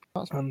looks like.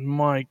 And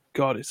my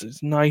god, it's a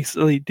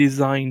nicely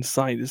designed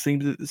site. It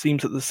seems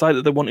that the site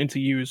that they're wanting to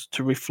use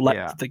to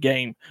reflect the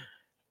game,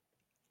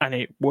 and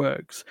it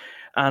works.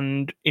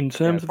 And in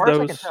terms of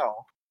those,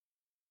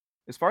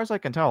 as far as I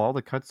can tell, all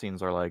the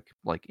cutscenes are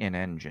like in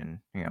engine.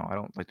 I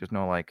don't like. There's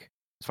no like.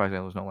 As far as I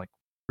know, there's no like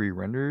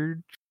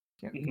pre-rendered.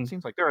 It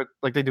seems like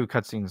they do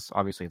cutscenes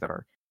obviously that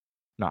are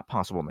not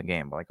possible in the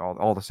game, but like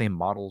all the same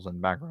models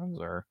and backgrounds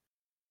are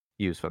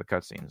used for the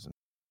cutscenes.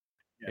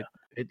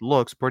 It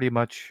looks pretty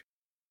much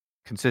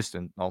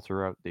consistent all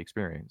throughout the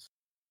experience.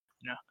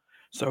 Yeah.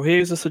 So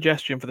here's a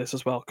suggestion for this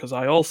as well, because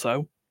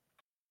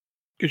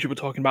you were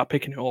talking about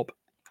picking it up,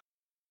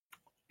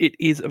 it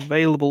is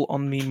available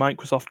on the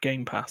Microsoft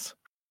Game Pass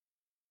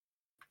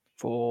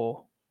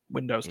for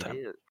Windows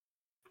 10.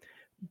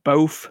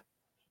 Both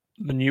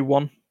the new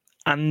one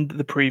and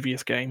the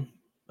previous game,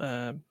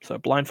 so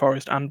Blind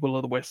Forest and Will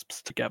o' the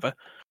Wisps together,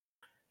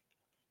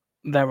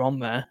 they're on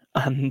there,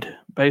 and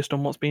based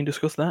on what's being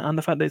discussed there and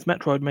the fact that it's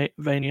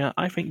Metroidvania,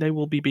 I think they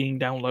will be being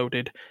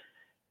downloaded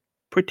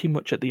pretty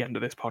much at the end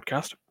of this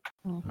podcast.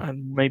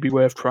 And maybe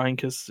worth trying,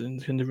 because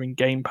considering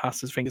Game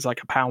Pass, I think it's like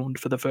 £1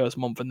 for the first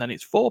month, and then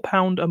it's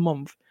 £4 a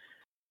month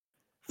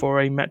for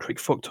a metric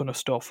fuck ton of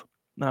stuff.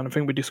 And I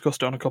think we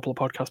discussed it on a couple of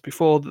podcasts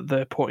before that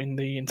they're putting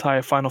the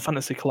entire Final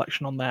Fantasy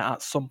collection on there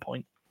at some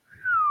point.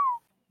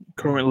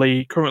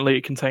 Currently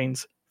it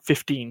contains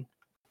 15,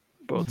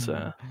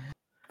 but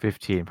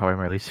 15, probably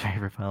my least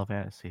favorite Final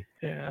Fantasy.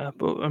 Yeah,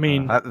 but I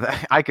mean,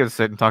 I could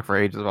sit and talk for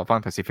ages about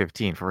Final Fantasy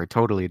 15 for a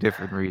totally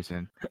different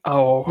reason.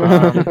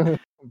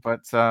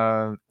 But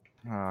yeah,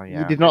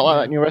 you did not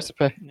like that new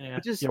recipe. Yeah,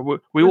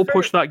 we will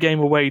push that game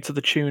away to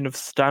the tune of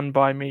 "Stand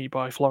by Me"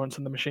 by Florence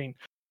and the Machine.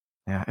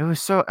 Yeah, it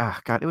was so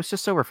it was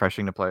just so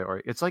refreshing to play.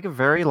 Or it's like a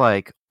very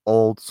like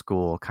old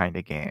school kind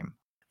of game.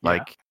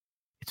 Like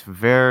it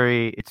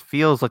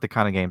feels like the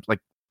kind of games like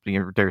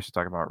Darius was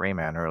talking about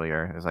Rayman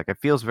earlier. It's like it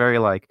feels very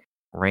like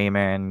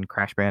Rayman,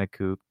 Crash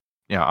Bandicoot,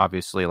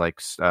 obviously like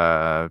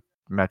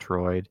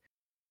Metroid.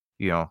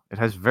 It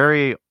has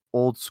very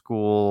old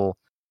school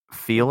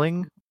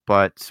feeling,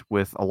 but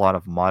with a lot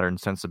of modern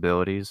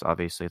sensibilities.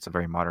 Obviously, it's a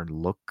very modern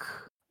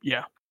look.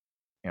 Yeah.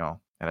 It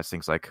has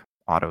things like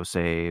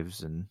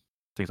autosaves and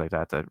things like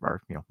that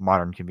are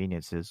modern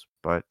conveniences,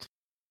 but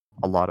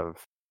a lot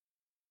of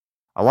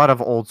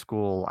old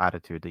school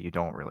attitude that you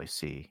don't really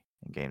see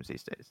in games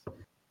these days.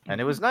 And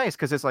it was nice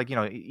because it's like,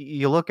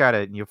 you look at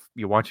it and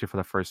you watch it for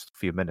the first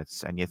few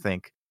minutes and you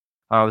think,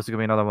 oh, this is gonna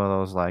be another one of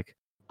those like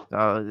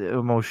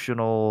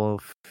emotional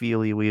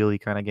feely wheely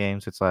kind of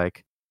games. It's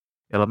like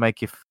it'll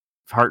make your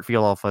heart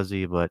feel all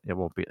fuzzy, but it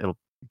won't be. It'll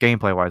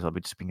gameplay wise, it'll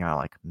be just being kind of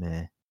like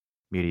meh,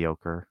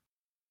 mediocre.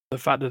 The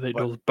fact that it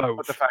does both.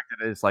 But the fact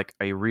that it's like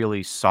a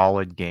really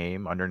solid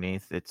game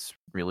underneath its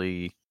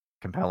really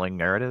compelling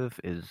narrative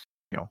is,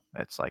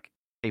 it's like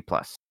A+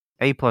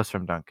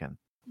 from Duncan.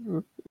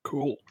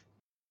 Cool.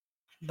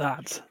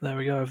 There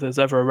we go. If there's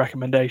ever a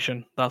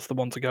recommendation, that's the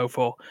one to go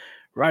for.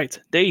 Right,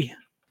 D.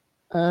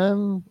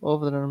 Other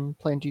than I'm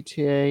playing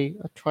GTA,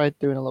 I tried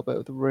doing a little bit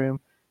of The Room.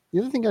 The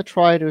other thing I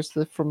tried was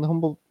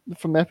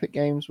from Epic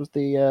Games was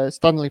the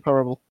Stanley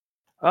Parable.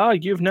 Ah,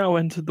 you've now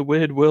entered the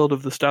weird world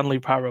of the Stanley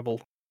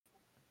Parable.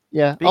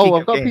 Yeah. Speaking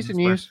I've got a piece of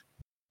news.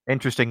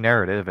 Interesting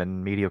narrative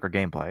and mediocre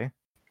gameplay.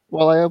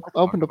 Well, I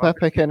opened up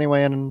Epic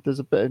anyway, and there's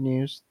a bit of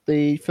news.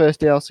 The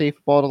first DLC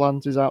for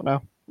Borderlands is out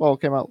now. Well,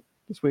 it came out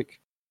this week.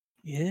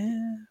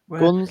 Yeah.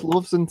 Guns,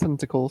 Loves, and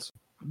Tentacles.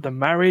 The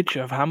marriage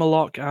of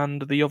Hammerlock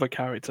and the other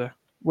character.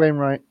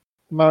 Wainwright.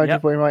 Marriage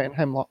of Wainwright and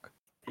Hemlock.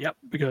 Yep,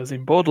 because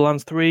in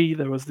Borderlands 3,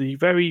 there was the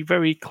very,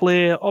 very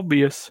clear,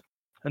 obvious,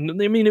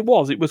 and I mean it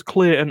was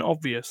clear and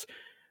obvious,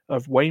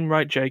 of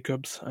Wainwright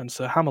Jacobs and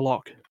Sir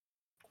Hammerlock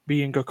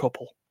being a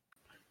couple.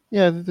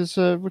 Yeah, there's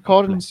a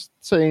recording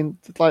saying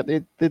that, like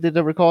they did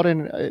a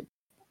recording,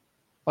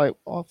 I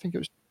think it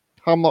was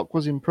Hamlock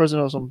was in prison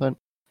or something,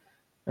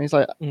 and he's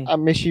like, I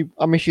miss you,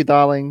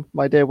 darling,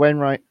 my dear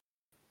Wainwright.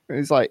 And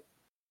he's like,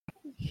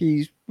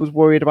 he was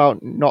worried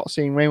about not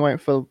seeing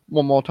Wainwright for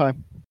one more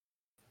time,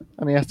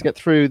 and he has to get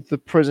through the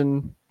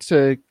prison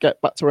to get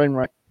back to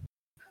Wainwright.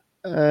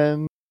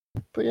 But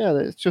yeah,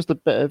 it's just a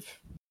bit of,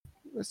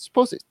 I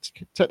suppose it's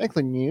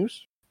technically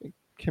news. It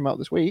came out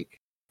this week,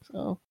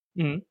 so.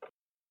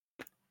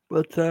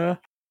 But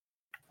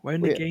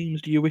when the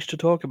games do you wish to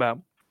talk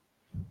about?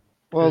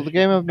 Well, the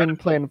game I've been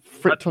playing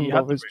frick tons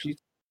of is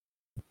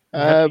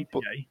I've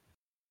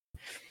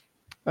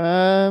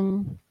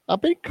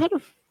been kind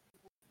of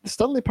the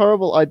Stanley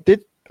Parable. I've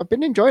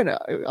been enjoying it.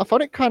 I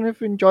found it kind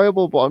of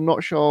enjoyable, but I'm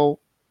not sure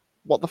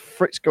what the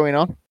frick's going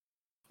on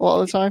a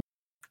lot of the time.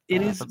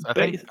 It is. I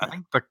think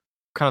the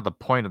kind of the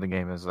point of the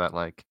game is that,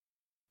 like,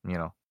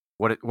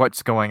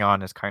 what's going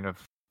on is kind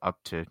of up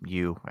to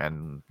you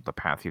and the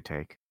path you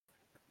take.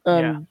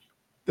 The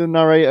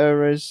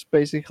narrator is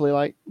basically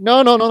like,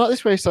 no, not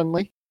this way,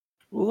 Stanley.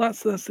 Well,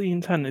 that's the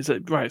intent, is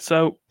it? Right.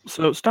 So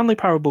Stanley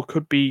Parable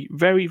could be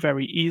very,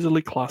 very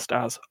easily classed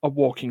as a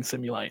walking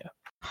simulator.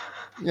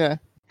 Yeah.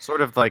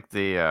 Sort of like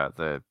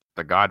the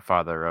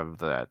Godfather of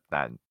that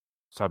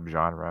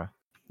subgenre.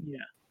 Yeah.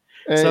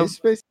 So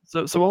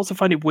I also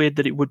find it weird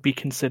that it would be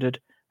considered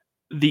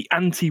the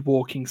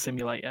anti-walking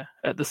simulator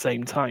at the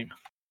same time.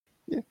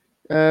 Yeah.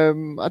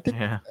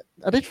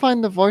 I did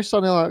find the voice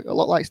sounding a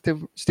lot like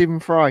Stephen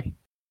Fry,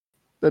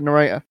 the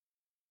narrator.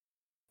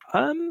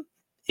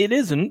 It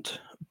isn't,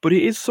 but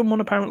it is someone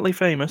apparently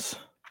famous.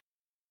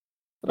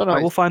 I don't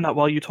know. We'll find out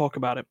while you talk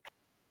about it.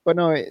 But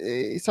no,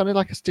 it sounded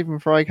like a Stephen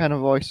Fry kind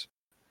of voice.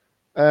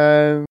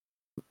 But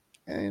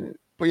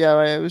yeah,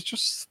 I was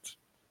just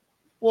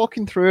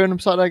walking through, and I'm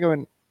sat there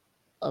going,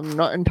 I'm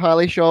not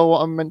entirely sure what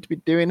I'm meant to be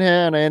doing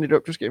here, and I ended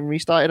up just getting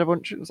restarted a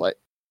bunch. It was like,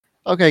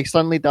 okay,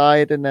 Stanley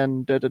died, and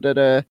then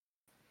and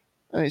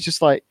it's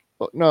just like,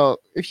 no,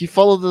 if you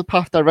follow the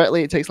path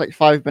directly, it takes like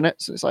 5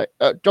 minutes. It's like,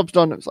 job's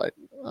done. It's like,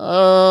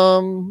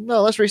 no,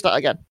 let's restart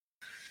again,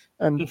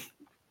 and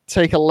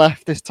take a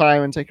left this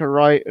time and take a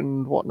right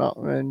and whatnot.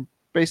 And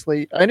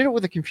basically, I ended up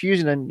with a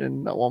confusion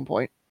ending at one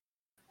point.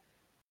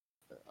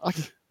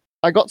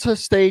 I got to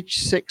stage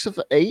 6 of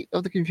 8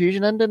 of the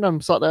confusion ending.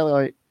 I'm sat there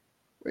like,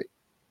 wait,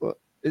 what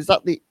is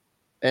that? The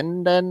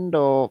end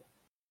or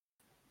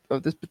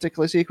of this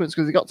particular sequence?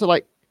 Because it got to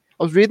like,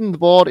 I was reading the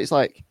board. It's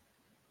like,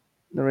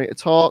 narrator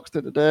talks,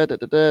 and it got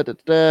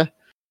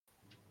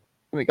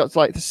to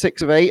like the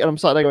 6 of 8, and I'm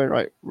sat there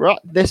going, right,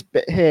 this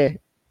bit here,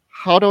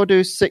 how do I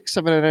do 6,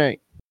 7, and 8?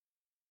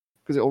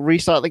 Because it'll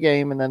restart the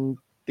game, and then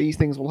these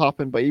things will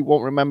happen, but you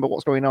won't remember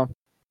what's going on.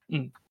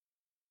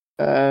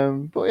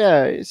 But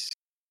yeah, it's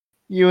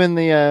you and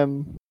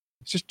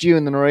it's just you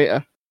and the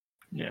narrator.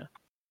 Yeah.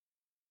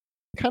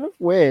 Kind of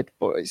weird,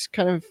 but it's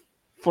kind of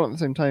fun at the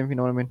same time, if you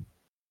know what I mean.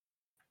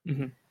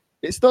 Mm-hmm.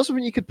 It's not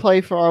something you could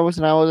play for hours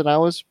and hours and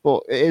hours,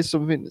 but it is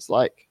something that's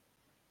like,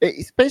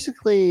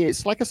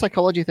 it's like a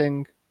psychology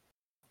thing.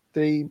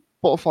 The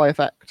butterfly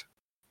effect.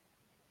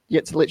 You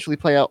get to literally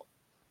play out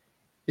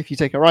if you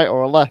take a right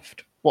or a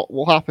left, what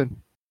will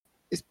happen.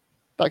 It's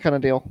that kind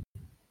of deal.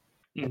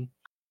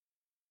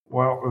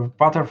 Well, the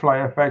butterfly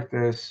effect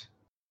is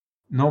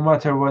no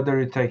matter whether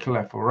you take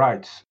left or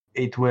right,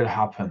 it will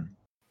happen.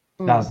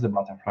 That's the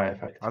butterfly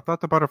effect. I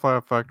thought the butterfly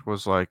effect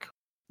was like,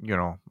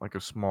 like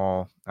a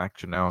small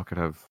action now could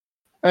have.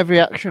 Every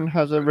action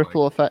has a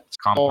ripple effect.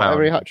 Compound. Or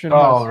every action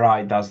has...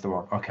 right, that's the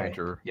one. Okay.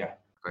 Later, yeah.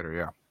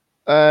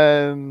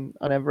 And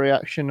every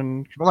action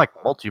and more like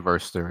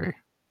multiverse theory.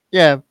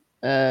 Yeah,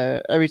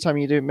 every time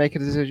you do make a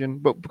decision.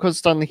 But because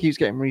Stanley keeps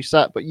getting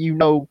reset, but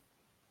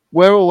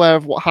we're aware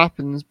of what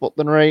happens, but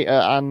the narrator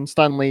and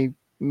Stanley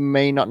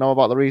may not know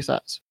about the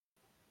resets.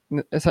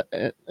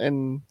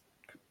 And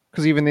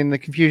because even in the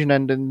confusion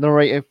ending, the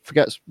narrator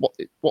forgets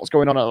what's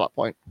going on at that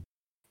point.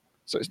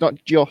 So it's not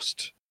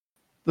just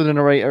the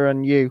narrator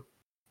and you.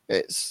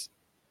 There's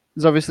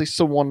obviously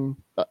someone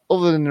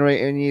other than the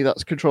narrator and you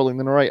that's controlling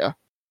the narrator.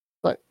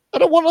 Like, I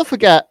don't want to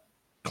forget.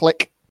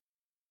 Click.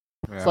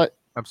 Yeah, it's like,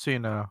 I've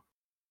seen a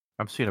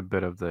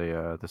bit of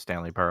the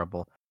Stanley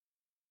Parable.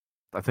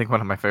 I think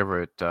one of my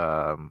favorite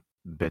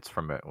bits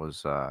from it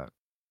was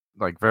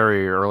like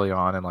very early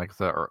on in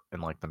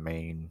the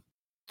main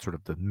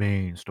the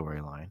main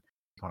storyline.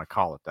 If you want to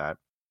call it that.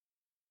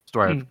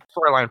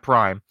 Storyline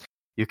prime.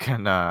 You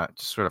can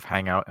just sort of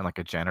hang out in like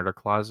a janitor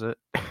closet.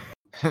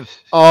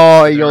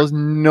 oh, he goes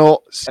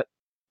nuts.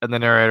 And the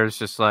narrator's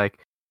just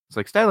like, it's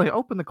like, Stanley,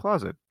 open the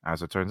closet.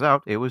 As it turns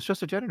out, it was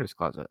just a janitor's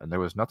closet, and there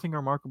was nothing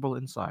remarkable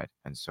inside.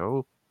 And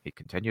so he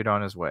continued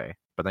on his way.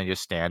 But then you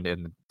just stand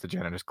in the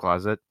janitor's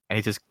closet, and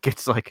he just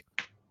gets like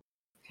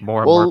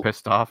more and more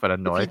pissed off and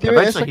annoyed.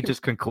 Eventually,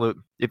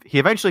 he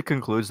eventually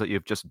concludes that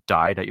you've just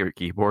died at your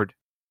keyboard,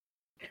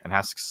 and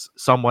asks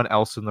someone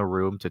else in the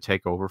room to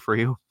take over for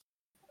you.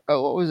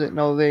 Oh, what was it?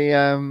 No, I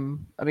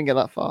didn't get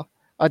that far.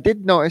 I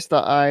did notice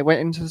that I went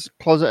into the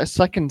closet a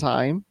second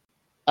time,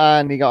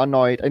 and he got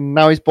annoyed, and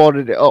now he's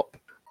boarded it up.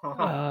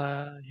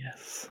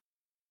 Yes.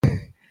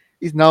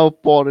 He's now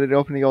boarded it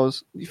up, and he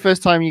goes, the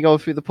first time you go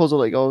through the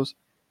puzzle, it goes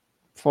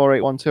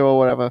 4812 or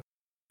whatever.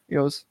 He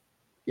goes,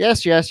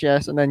 yes,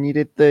 and then you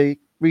did the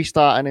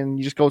restart, and then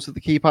you just go to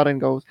the keypad and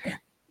goes,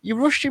 you're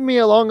rushing me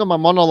along on my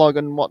monologue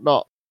and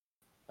whatnot.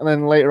 And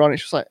then later on,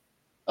 it's just like,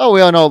 oh,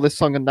 we all know this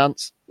song and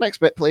dance. Next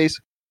bit,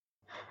 please.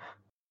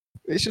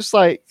 It's just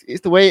like,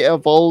 it's the way it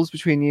evolves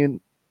between you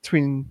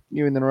and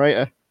the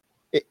narrator.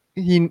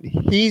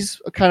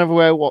 He's kind of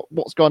aware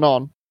what's going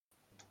on,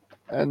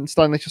 and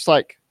Stanley's just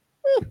like,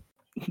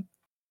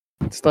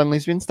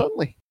 Stanley's been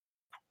Stanley.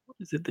 What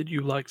is it that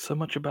you like so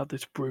much about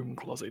this broom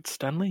closet,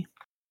 Stanley?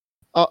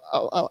 I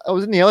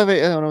was in the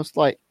elevator and I was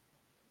like,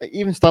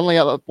 even Stanley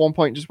at one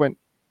point just went,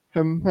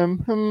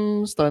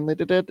 Stanley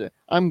did.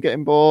 I'm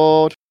getting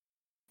bored.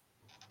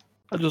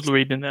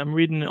 I'm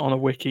reading it on a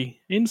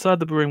wiki. Inside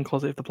the broom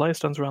closet, if the player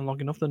stands around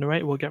long enough, the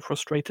narrator will get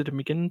frustrated and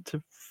begin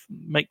to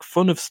make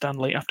fun of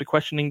Stanley after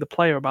questioning the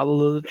player about the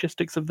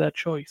logistics of their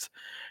choice.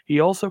 He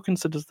also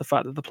considers the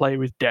fact that the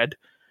player is dead,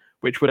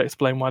 which would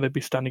explain why they'd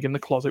be standing in the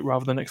closet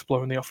rather than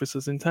exploring the office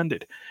as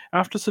intended.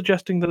 After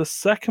suggesting that a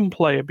second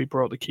player be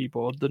brought the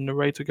keyboard, the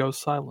narrator goes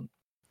silent.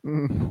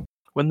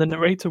 When the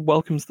narrator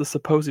welcomes the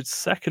supposed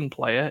second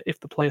player, if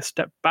the player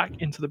stepped back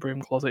into the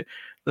broom closet,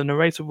 the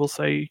narrator will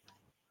say,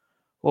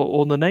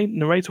 or the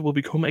narrator will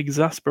become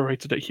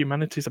exasperated at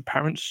humanity's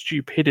apparent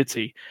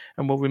stupidity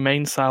and will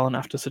remain silent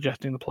after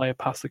suggesting the player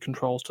pass the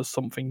controls to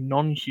something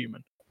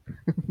non-human.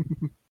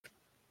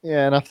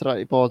 Yeah, and after that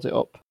he boards it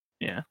up.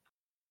 Yeah.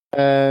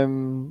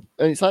 And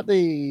it's like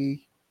the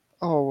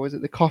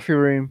coffee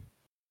room?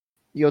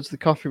 You go to the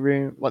coffee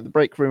room, like the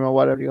break room or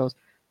whatever. He goes,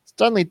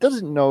 Stanley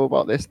doesn't know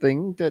about this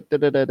thing. And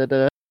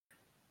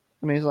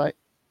he's like,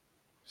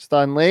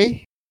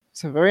 Stanley,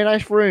 it's a very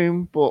nice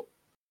room, but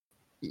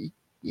you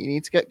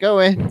need to get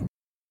going.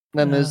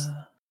 And then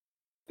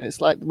it's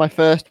like my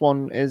first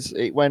one is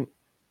I went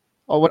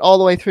all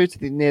the way through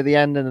to near the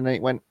end, and then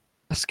it went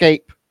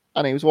escape,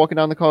 and he was walking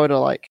down the corridor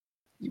like,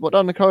 you walk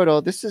down the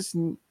corridor, this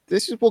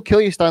will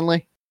kill you,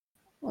 Stanley.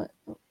 Like,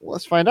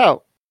 let's find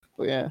out.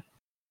 But yeah,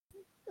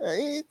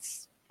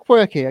 it's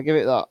quirky. I give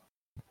it that.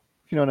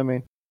 If you know what I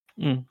mean.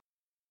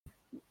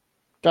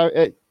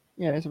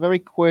 Yeah, it's a very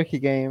quirky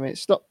game.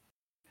 It's not.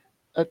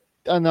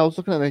 And I was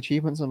looking at the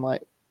achievements. And I'm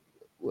like,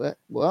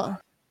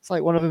 what? It's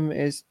like one of them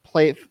is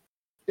play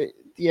it.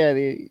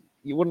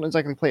 You wouldn't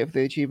exactly play it for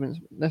the achievements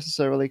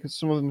necessarily, because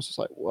some of them is just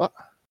like, what?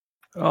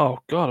 Oh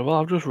god! Well,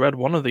 I've just read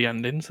one of the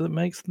endings that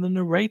makes the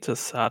narrator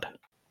sad.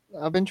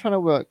 I've been trying to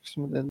work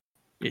some of them.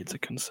 It's a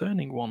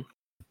concerning one.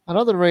 I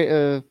know the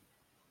narrator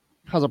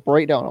has a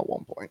breakdown at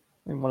one point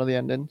in one of the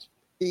endings.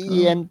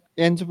 He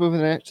ends up with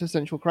an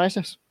existential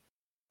crisis.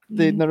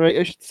 The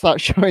narrator should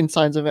start showing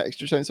signs of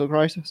existential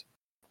crisis.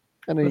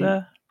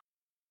 Yeah.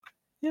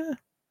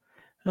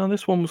 Now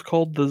this one was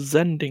called The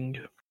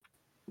Zending,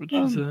 which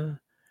is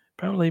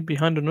apparently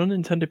behind an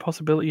unintended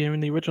possibility here in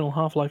the original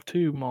Half-Life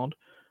 2 mod,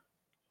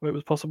 where it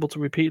was possible to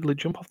repeatedly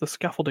jump off the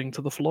scaffolding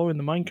to the floor in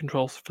the mind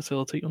control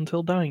facility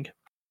until dying.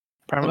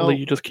 Apparently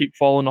you just keep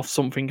falling off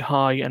something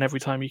high, and every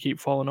time you keep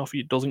falling off,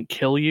 it doesn't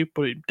kill you,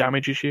 but it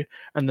damages you,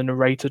 and the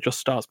narrator just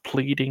starts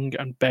pleading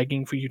and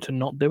begging for you to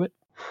not do it.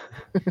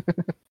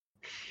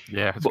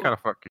 Yeah, it's kind of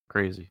fucking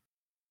crazy.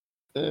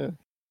 Yeah.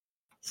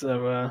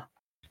 So,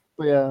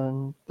 but yeah,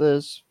 and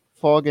there's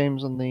 4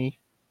 games on the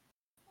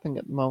thing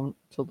at the moment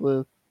till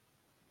the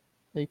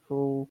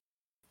April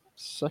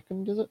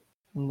 2nd, is it?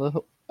 On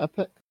the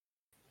Epic.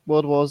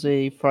 World War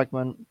Z,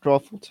 Fragment,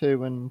 Drawful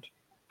 2, and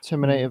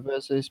Terminator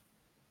versus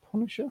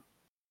Punisher.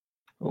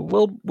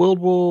 World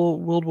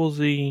War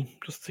Z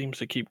just seems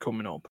to keep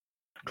coming up.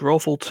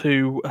 Drawful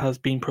 2 has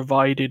been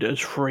provided as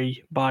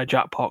free by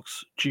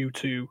Jackbox due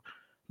to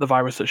the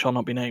virus that shall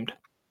not be named.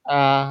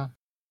 I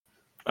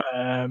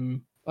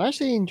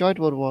actually enjoyed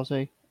World War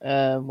Z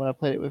when I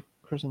played it with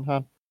Chris and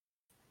Han.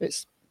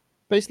 It's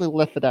basically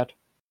Left 4 Dead.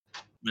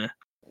 Yeah.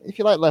 If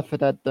you like Left 4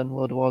 Dead, then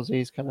World War Z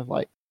is kind of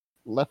like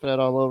Left 4 Dead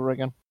all over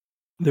again.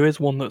 There is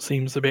one that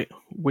seems a bit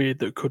weird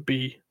that could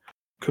be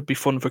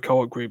fun for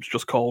co-op groups,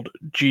 just called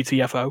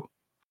GTFO.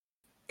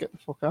 Get the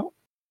fuck out.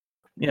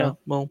 Yeah,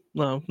 well,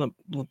 no,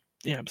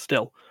 yeah, but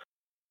still.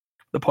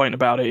 The point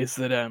about it is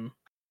that,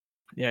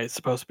 it's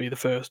supposed to be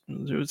it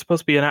was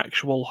supposed to be an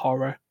actual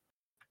horror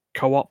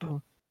co-op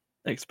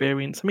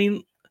experience. I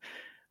mean,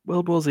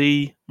 World War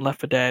Z, Left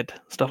 4 Dead,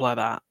 stuff like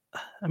that.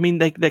 I mean,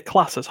 they're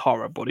classed as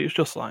horror, but it's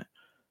just like,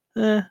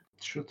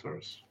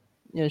 Shooters.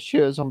 Yeah,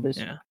 shooter zombies.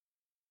 Yeah.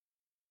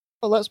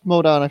 Well, let's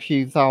mow down a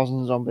few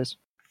thousand zombies.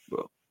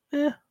 But,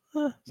 yeah,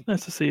 it's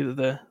nice to see that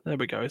there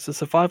we go. It's a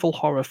survival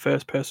horror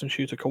first-person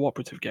shooter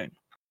cooperative game.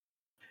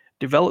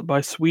 Developed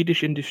by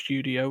Swedish indie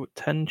studio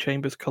 10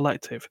 Chambers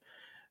Collective.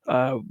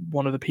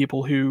 One of the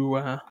people who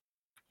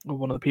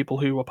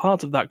were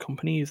part of that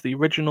company is the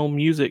original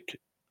music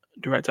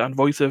director and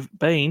voice of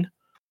Bane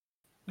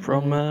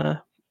from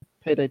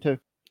Payday 2.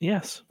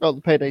 Yes. Oh,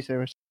 the Payday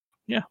series.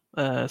 Yeah.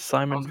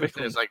 Simon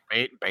Vickland. It's like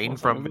Bane Simon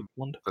from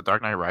Vickland. The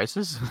Dark Knight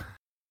Rises.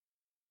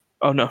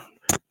 Oh no,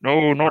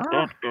 not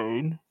that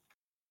Bane.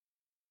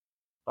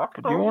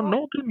 You are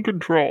not in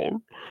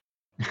control.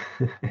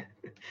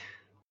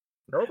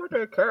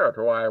 Nobody cared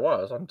who I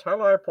was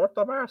until I put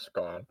the mask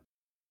on.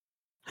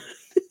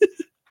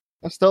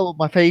 That's still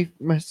my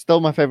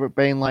favorite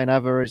Bane line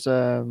ever is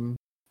I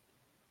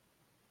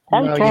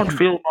can't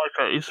feel my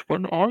face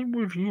when I'm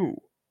with you.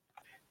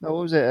 No,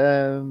 what was it?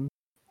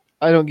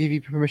 I don't give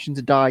you permission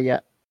to die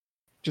yet.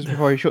 Just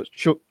before he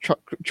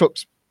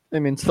chucks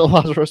him into the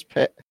Lazarus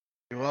pit.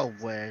 You're all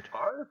weird.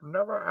 I've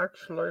never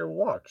actually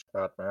watched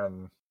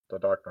Batman: The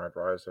Dark Knight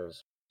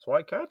Rises, so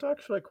I can't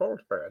actually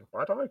quote Bane,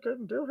 but I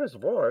can do his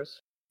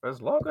voice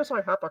as long as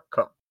I have a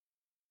cup.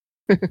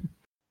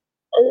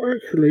 Oh,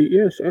 actually,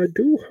 yes, I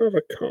do have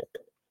a cup.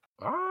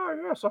 Ah,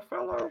 yes, a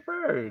fellow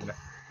Bane.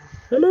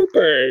 Hello,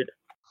 Bane.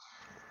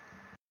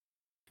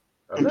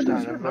 I'm Let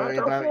us starting to worry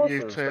unite our about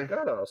you forces two.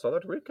 together so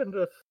that we can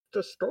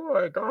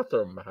destroy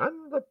Gotham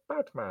and the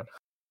Batman.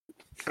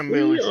 I'm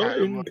really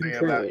starting to worry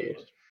about you.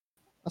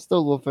 I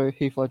still love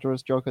Heath Ledger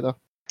as Joker though.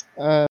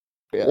 Yeah,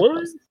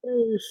 What?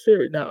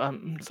 No,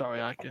 I'm sorry,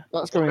 Ika.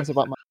 that's going into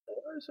Batman.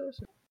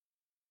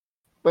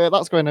 But yeah,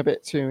 that's going a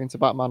bit too into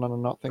Batman, and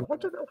I'm not thinking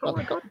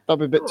that'd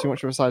be a bit too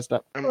much of a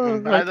sidestep.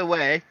 And by the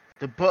way,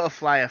 the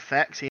butterfly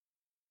effect,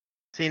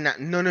 seeing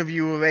that none of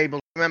you were able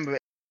to remember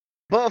it.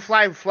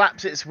 Butterfly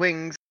flaps its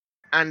wings,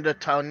 and a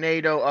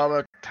tornado or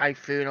a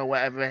typhoon or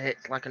whatever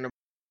hits like on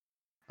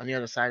the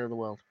other side of the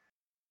world.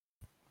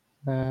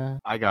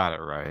 I got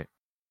it right.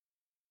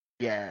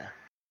 Yeah.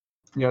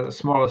 Yeah, the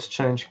smallest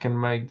change can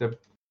make the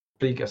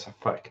biggest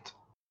effect.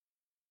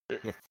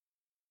 It's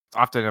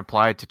often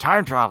applied to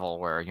time travel,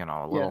 where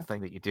a little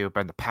thing that you do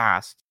in the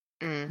past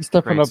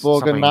Step on a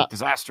bug and that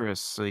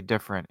disastrously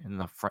different in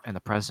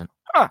the present.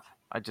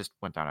 I just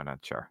went down on a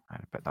chair. I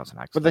bet that was an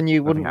accident. But then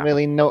you wouldn't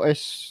really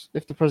notice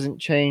if the present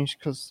changed,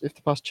 because if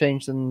the past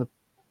changed, then the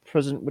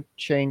present would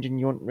change, and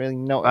you wouldn't really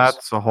notice.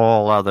 That's a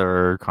whole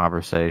other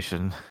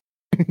conversation.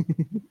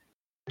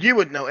 You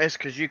would notice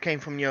because you came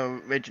from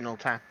your original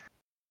time.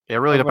 It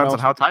really depends on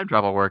how time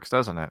travel works,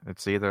 doesn't it?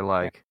 It's either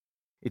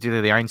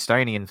the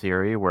Einsteinian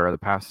theory, where the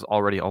past has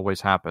already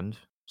always happened,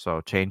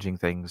 so changing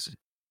things,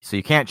 so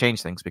you can't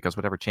change things because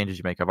whatever changes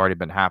you make have already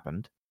been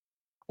happened.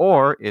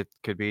 Or it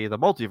could be the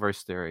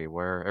multiverse theory,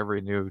 where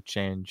every new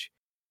change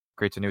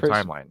creates a new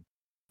timeline.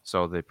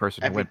 So the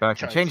person who went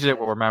back and changed it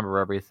will remember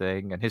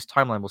everything, and his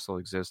timeline will still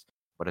exist,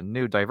 but a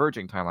new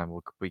diverging timeline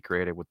will be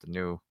created with the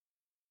new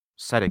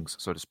settings,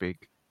 so to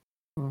speak.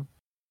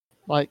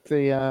 Like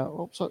the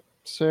what's that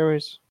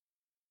series?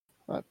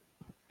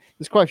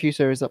 There's quite a few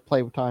series that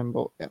play with time,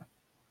 but yeah.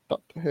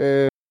 Doctor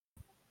Who.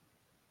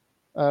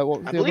 What was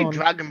I the other believe one?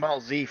 Dragon Ball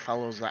Z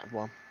follows that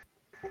one.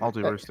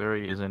 Multiverse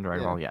theory is in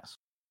Dragon Ball, yes.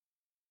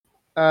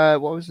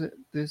 What was it?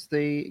 There's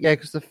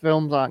because the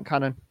films aren't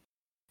canon.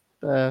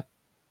 They're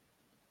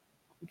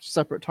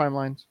separate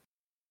timelines.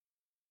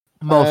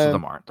 Most of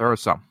them aren't. There are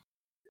some.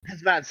 I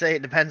was about to say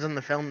it depends on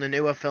the film. The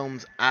newer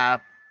films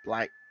are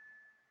like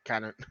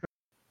canon.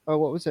 Oh,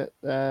 what was it?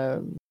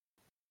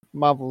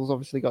 Marvel's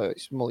obviously got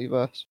its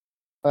multiverse.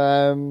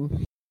 Yeah,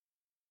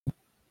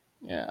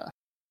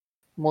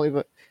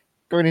 multiverse.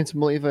 Going into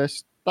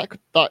multiverse, that could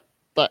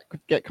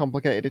get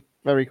complicated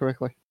very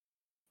quickly.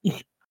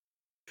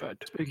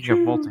 Speaking of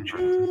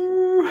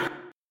multiverse,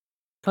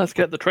 let's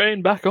get the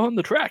train back on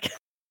the track.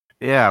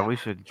 Yeah, we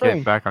should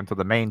get back onto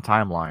the main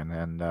timeline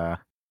and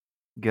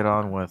get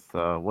on with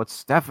what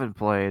Stefan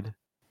played.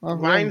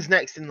 Ryan's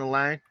next in the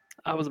line.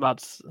 I was about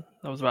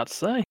to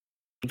say,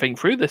 think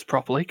through this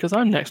properly because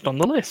I'm next on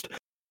the list.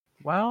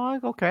 Well,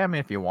 okay. I mean,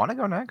 if you want to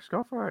go next,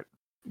 go for it.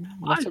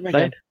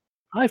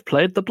 I've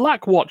played The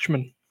Black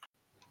Watchman.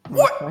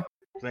 What?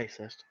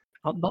 Racist.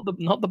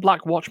 Not the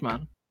Black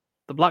Watchman.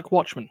 The Black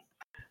Watchman.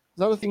 Is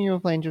that the thing you were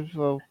playing just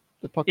before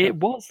the podcast? It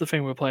was the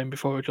thing we were playing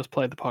before we just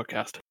played the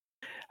podcast.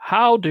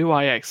 How do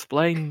I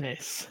explain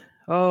this?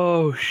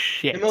 Oh,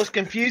 shit. The most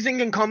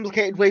confusing and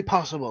complicated way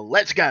possible.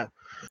 Let's go.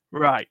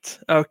 Right,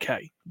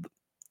 okay.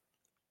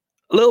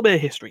 A little bit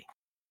of history.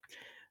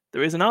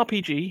 There is an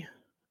RPG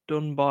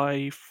done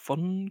by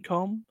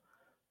Funcom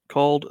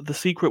called The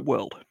Secret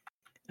World.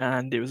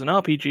 And it was an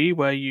RPG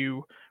where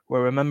you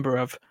were a member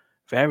of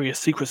various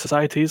secret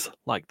societies,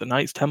 like the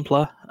Knights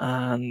Templar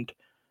and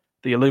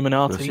the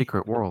Illuminati. The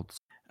Secret Worlds.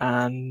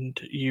 And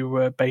you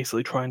were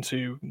basically trying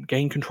to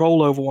gain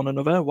control over one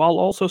another while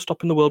also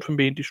stopping the world from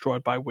being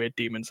destroyed by weird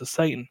demons of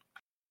Satan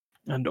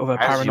and other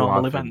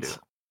paranormal events.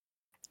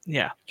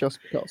 Yeah. Just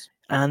because.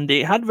 And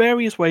it had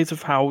various ways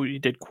of how you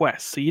did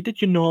quests. So you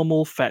did your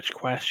normal fetch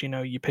quest,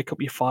 you pick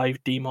up your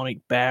 5 demonic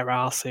bear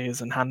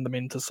asses and hand them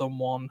in to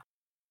someone.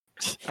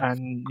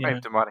 And,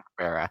 5 demonic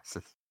bear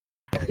asses.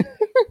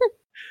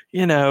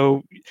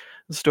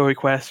 Story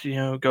quest,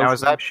 go now,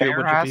 is that shoot a bear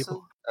bunch of asses?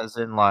 people. As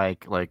in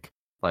like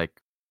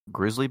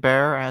grizzly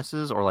bear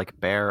asses, or like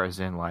bear as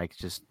in like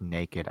just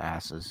naked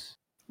asses?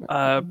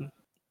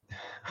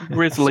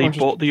 Grizzly,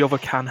 but the other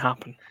can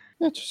happen.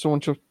 Yeah, just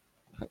someone chops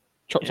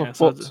off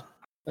so butts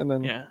and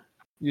then yeah.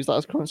 use that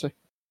as currency.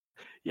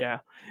 Yeah.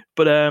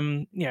 But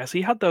so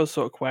you had those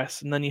sort of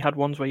quests, and then you had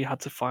ones where you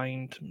had to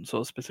find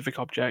sort of specific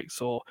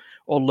objects or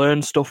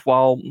learn stuff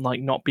while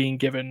like not being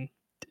given,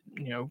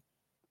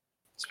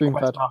 Spoon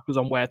quest fed. markers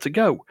on where to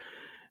go.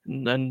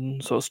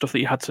 And sort of stuff that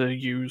you had to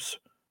use.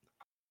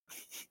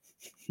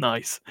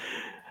 Nice.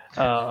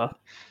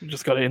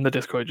 Just got it in the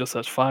Discord. It just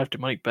says 5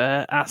 demonic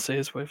bear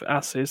asses with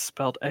asses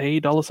spelled $A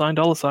 $$E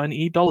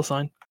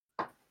 $.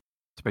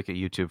 To make it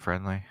YouTube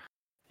friendly.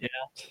 Yeah.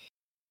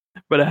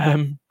 But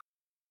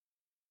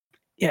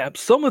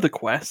some of the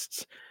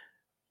quests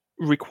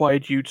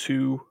required you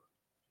to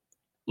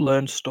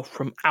learn stuff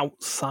from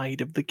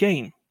outside of the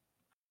game.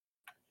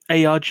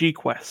 ARG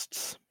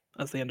quests,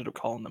 as they ended up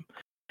calling them.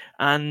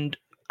 And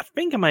I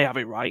think I may have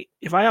it right.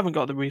 If I haven't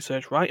got the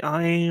research right,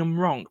 I am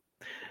wrong.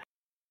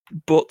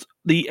 But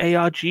the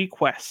ARG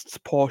quests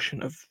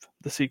portion of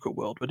the Secret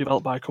World were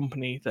developed by a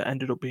company that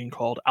ended up being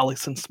called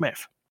Allison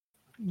Smith.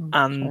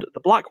 And the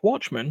Black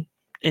Watchman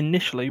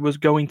initially was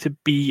going to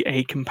be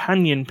a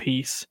companion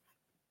piece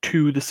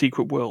to the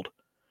Secret World.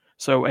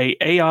 So a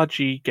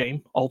ARG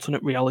game,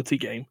 alternate reality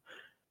game,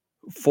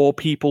 for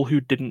people who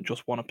didn't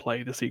just want to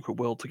play the Secret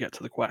World to get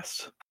to the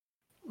quests.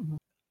 Mm-hmm.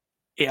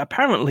 It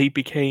apparently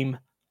became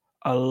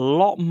a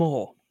lot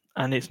more,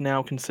 and it's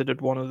now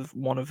considered one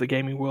of the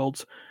gaming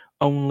world's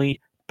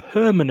only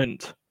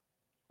permanent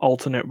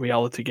alternate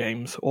reality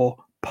games, or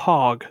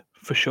PARG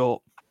for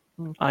short.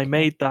 Okay. I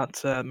made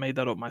that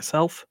up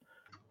myself.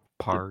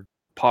 PARG.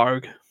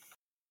 PARG.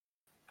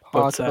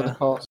 Park for the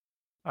course.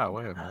 Oh,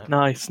 wait a minute.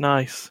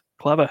 Nice,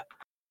 clever.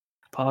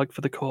 PARG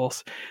for the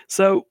course.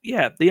 So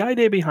yeah, the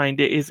idea behind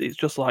it is it's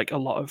just like a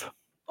lot of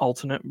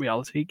alternate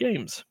reality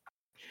games.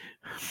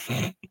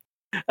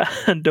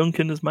 And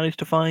Duncan has managed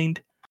to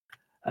find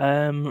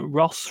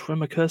Ross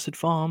from Accursed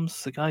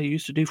Farms, the guy who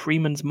used to do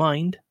Freeman's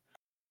Mind.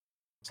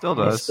 Still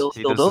does.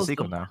 He does the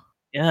sequel now.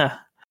 Yeah.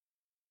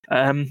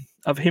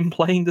 Of him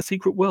playing the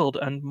Secret World,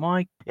 and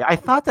yeah, I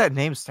thought that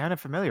name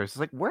sounded familiar. It's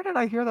like, where did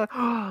I hear that?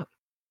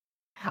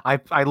 I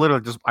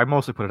literally I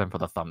mostly put it in for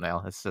the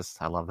thumbnail. It's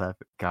just, I love that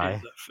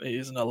guy. It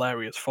is an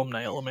hilarious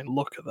thumbnail. I mean,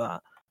 look at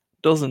that.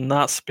 Doesn't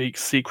that speak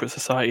secret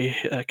society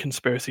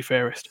conspiracy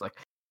theorist? It's like,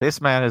 this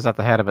man is at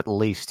the head of at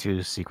least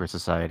 2 secret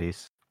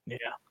societies. Yeah.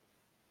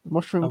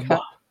 Mushroom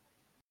cat.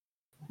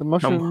 The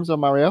mushrooms are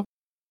Mario.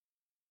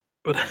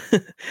 But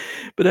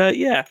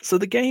yeah, so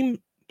the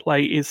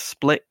gameplay is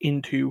split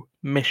into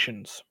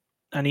missions,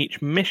 and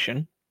each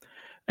mission,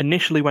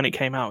 initially when it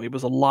came out, it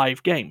was a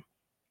live game.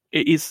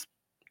 It is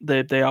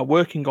they are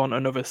working on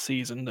another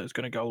season that's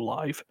going to go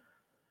live,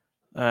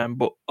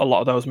 but a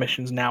lot of those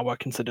missions now are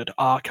considered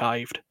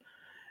archived.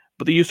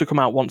 But they used to come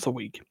out once a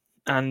week,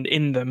 and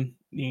in them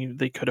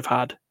they could have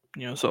had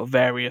sort of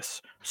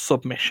various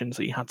submissions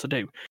that you had to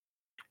do.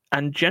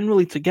 And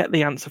generally, to get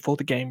the answer for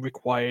the game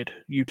required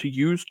you to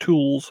use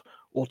tools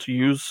or to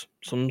use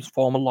some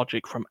form of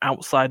logic from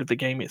outside of the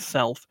game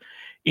itself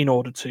in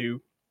order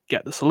to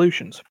get the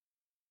solutions.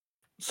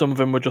 Some of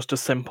them were just as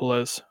simple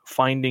as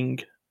finding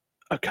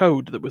a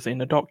code that was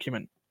in a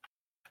document.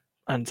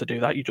 And to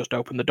do that, you just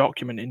open the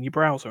document in your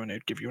browser and it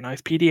would give you a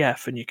nice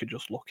PDF and you could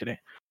just look at it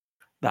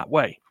that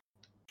way.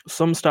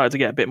 Some started to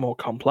get a bit more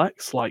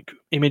complex, like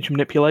image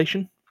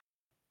manipulation.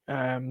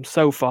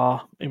 So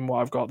far, in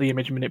what I've got, the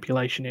image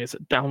manipulation is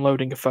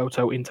downloading a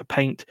photo into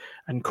Paint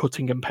and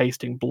cutting and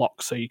pasting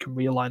blocks so you can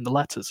realign the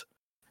letters.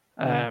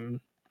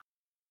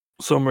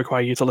 Some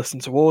require you to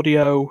listen to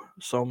audio.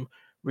 Some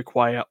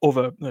require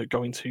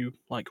going to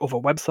like other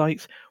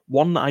websites.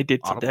 One that I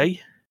did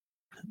today,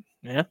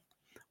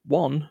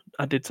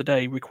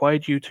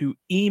 required you to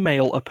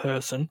email a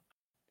person,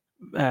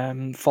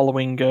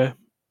 following a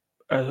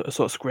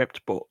sort of script,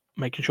 but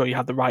making sure you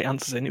had the right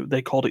answers in it.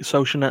 They called it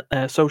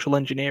social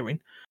engineering.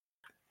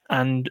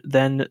 and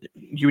then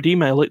you would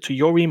email it to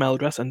your email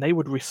address, and they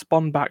would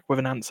respond back with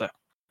an answer,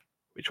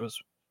 which was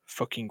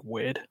fucking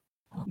weird.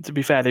 To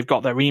be fair, they've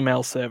got their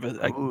email server.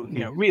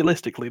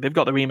 Realistically, they've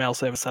got their email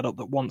server set up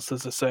that once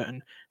there's a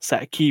certain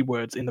set of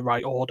keywords in the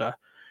right order,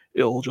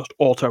 it'll just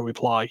auto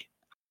reply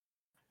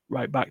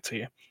right back to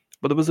you.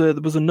 But there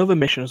was another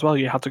mission as well.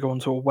 You had to go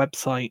onto a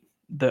website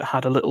that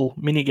had a little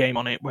mini game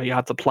on it where you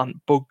had to plant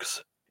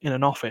bugs in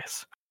an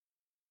office.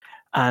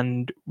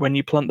 And when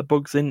you plant the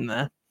bugs in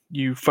there,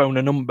 you phone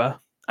a number,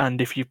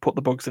 and if you put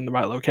the bugs in the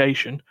right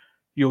location,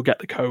 you'll get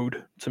the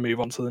code to move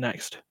on to the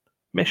next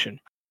mission.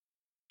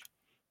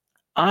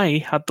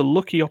 I had the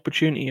lucky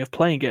opportunity of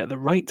playing it at the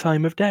right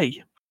time of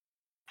day,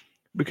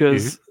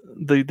 because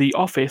the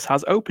office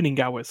has opening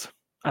hours,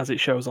 as it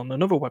shows on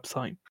another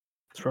website.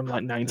 It's from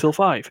like 9 till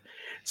 5.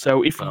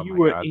 So if you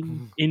were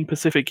in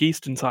Pacific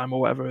Eastern Time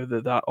or whatever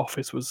that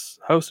office was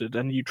hosted,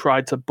 and you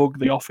tried to bug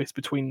the office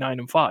between 9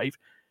 and 5,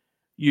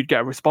 you'd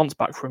get a response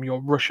back from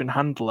your Russian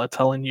handler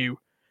telling you,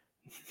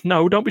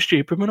 no, don't be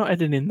stupid, we're not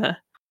heading in there.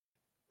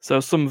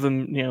 So some of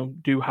them,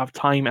 do have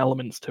time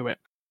elements to it.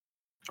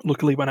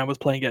 Luckily, when I was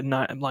playing at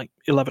night, like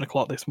 11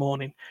 o'clock this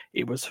morning,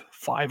 it was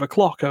 5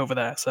 o'clock over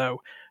there,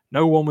 so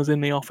no one was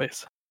in the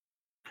office.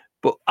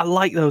 But I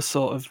like those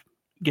sort of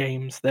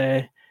games.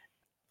 They're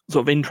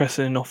sort of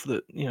interesting enough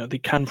that, they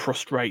can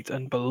frustrate,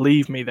 and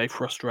believe me, they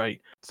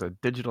frustrate. It's a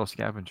digital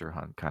scavenger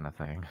hunt kind of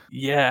thing.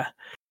 Yeah.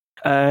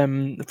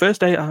 The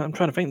first day, I'm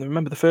trying to think,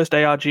 remember the first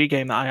ARG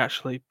game that I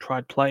actually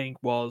tried playing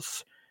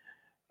was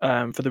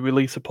for the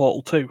release of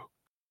Portal 2.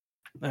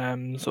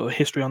 Sort of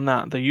history on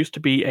that. There used to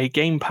be a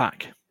game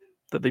pack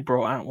that they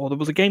brought out. Well, there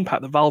was a game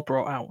pack that Valve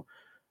brought out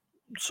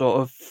sort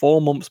of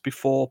 4 months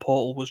before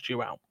Portal was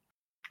due out,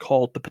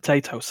 called the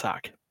Potato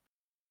Sack.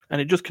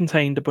 And it just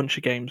contained a bunch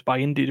of games by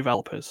indie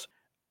developers.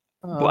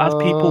 But as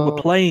people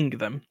were playing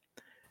them,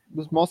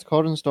 there's Morse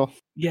code and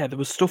stuff. Yeah, there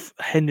was stuff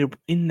hidden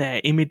in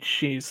there,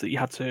 images that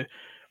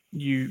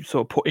you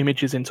sort of put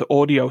images into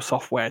audio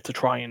software to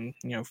try and,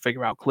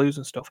 figure out clues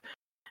and stuff.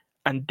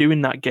 And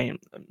doing that game,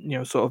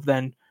 sort of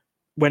then,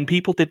 when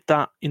people did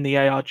that in the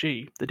ARG,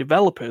 the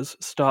developers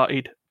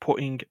started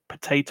putting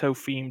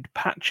potato-themed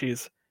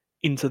patches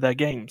into their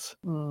games.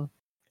 Mm.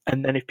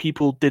 And then if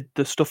people did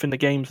the stuff in the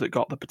games that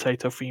got the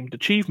potato-themed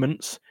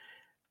achievements,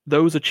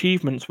 those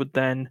achievements would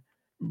then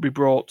be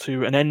brought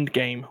to an end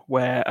game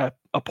where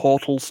a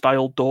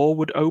portal-style door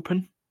would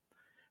open.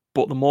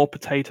 But the more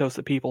potatoes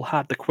that people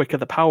had, the quicker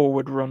the power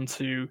would run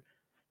to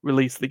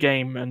release the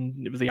game.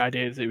 And it was the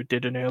idea that it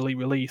did an early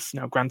release.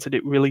 Now, granted,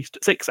 it released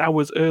 6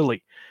 hours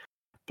early.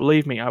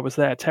 Believe me, I was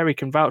there. Terry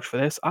can vouch for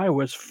this. I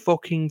was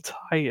fucking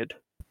tired.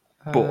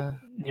 But,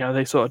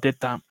 they sort of did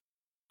that.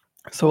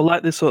 So I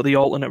like this sort of the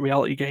alternate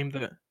reality game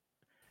that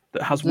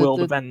has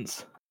world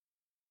events.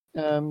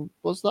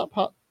 Was that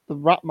part the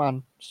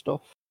Ratman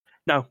stuff?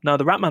 No,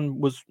 the Ratman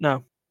was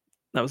that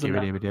was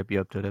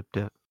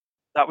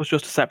that was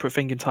just a separate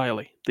thing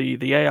entirely.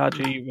 The ARG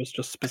was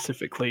just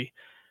specifically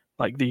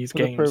like these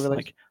games,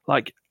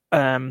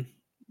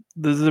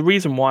 there's a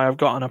reason why I've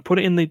got, and I put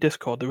it in the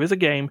Discord. There is a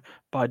game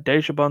by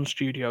Deja Bond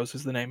Studios,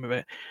 is the name of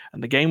it,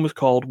 and the game was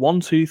called 1,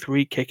 2,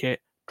 3, Kick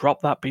It,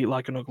 Drop That Beat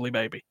Like an Ugly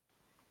Baby.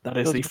 That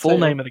is the full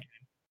name of the game.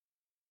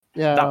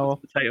 Yeah, that was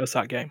the Potato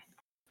Sack game.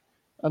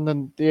 And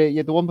then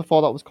the one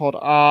before that was called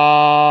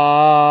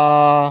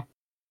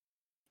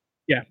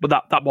Yeah, but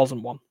that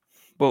wasn't one.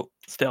 But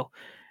still.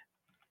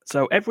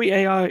 So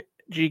every ARG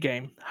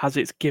game has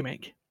its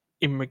gimmick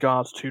in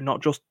regards to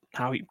not just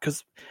how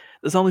because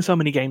there's only so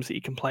many games that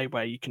you can play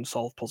where you can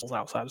solve puzzles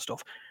outside of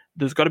stuff.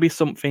 There's got to be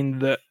something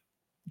that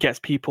gets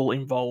people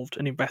involved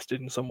and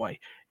invested in some way.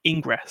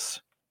 Ingress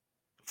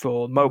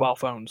for mobile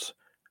phones.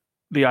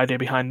 The idea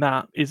behind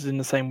that is in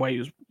the same way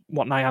as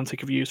what Niantic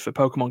have used for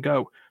Pokemon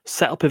Go.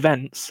 Set up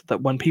events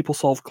that when people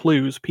solve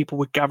clues, people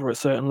would gather at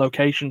certain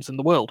locations in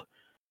the world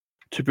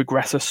to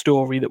progress a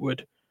story that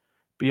would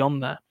be on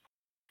there.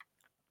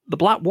 The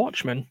Black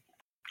Watchman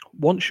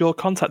wants your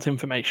contact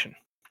information.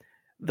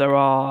 There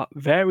are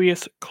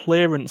various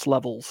clearance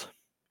levels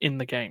in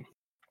the game.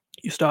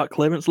 You start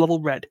clearance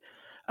level red,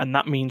 and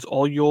that means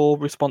all you're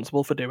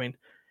responsible for doing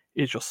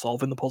is just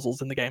solving the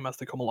puzzles in the game as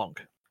they come along.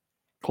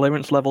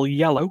 Clearance level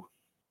yellow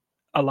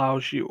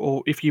allows you,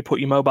 or if you put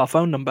your mobile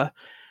phone number,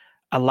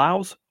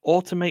 allows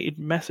automated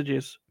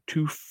messages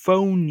to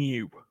phone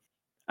you.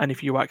 And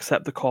if you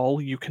accept the call,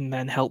 you can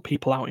then help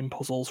people out in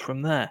puzzles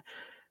from there.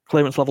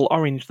 Clearance level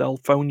orange, they'll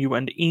phone you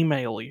and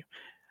email you.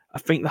 I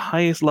think the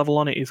highest level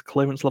on it is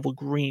clearance level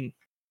green,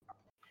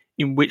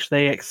 in which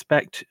they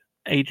expect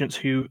agents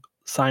who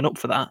sign up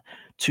for that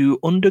to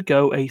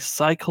undergo a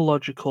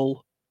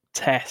psychological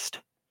test,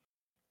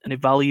 an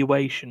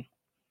evaluation.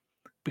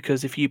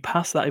 Because if you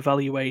pass that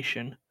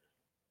evaluation,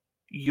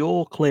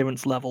 your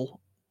clearance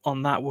level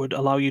on that would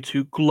allow you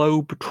to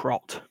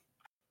globetrot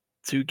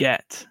to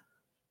get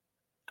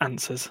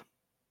answers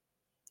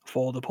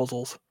for the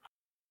puzzles.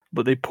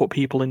 But they put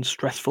people in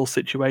stressful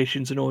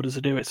situations in order to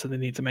do it, so they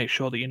need to make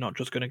sure that you're not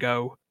just going to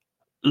go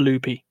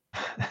loopy.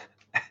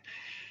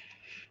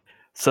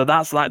 So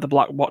that's like the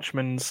Black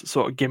Watchman's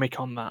sort of gimmick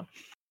on that.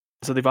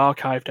 So they've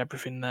archived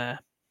everything there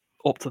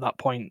up to that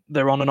point.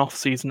 They're on an off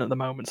season at the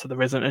moment, so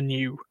there isn't a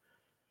new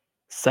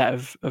set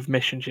of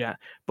missions yet.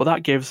 But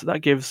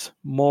that gives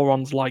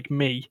morons like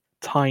me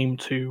time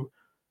to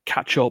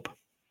catch up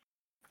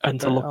and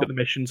to look at the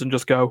missions and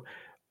just go,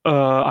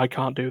 I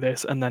can't do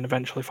this, and then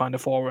eventually find a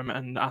forum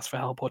and ask for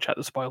help or check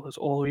the spoilers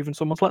or even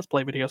someone's Let's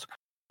Play videos.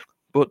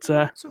 But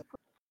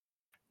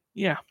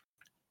yeah,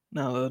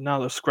 now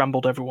they've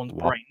scrambled everyone's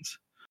brains.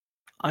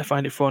 I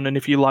find it fun, and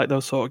if you like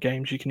those sort of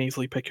games, you can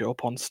easily pick it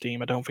up on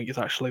Steam. I don't think it's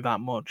actually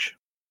that much.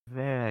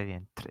 Very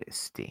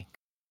interesting.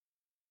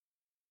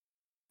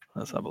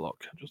 Let's have a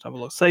look. Just have a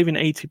look. Saving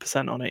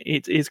 80% on it.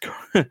 It is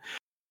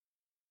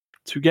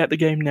to get the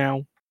game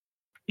now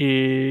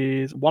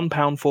is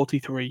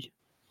 £1.43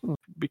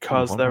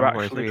 because they're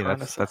actually trying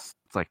to. That's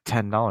like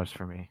 $10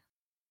 for me.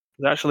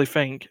 They actually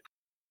think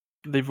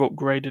they've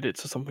upgraded it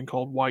to something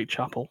called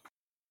Whitechapel.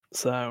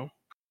 So,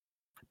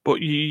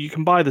 but you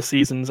can buy the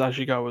seasons as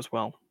you go as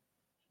well,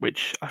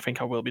 which I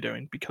think I will be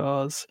doing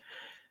because,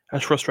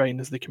 as frustrating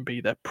as they can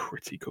be, they're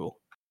pretty cool.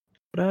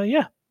 But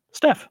yeah,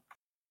 Steph.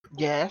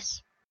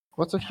 Yes.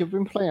 What have you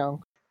been playing?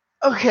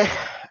 Okay,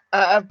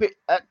 I've been.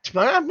 To be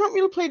honest, I've not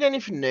really played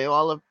anything new.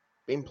 All I've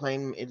been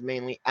playing is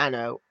mainly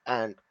Anno,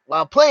 and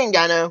while playing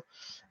Anno,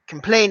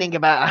 complaining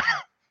about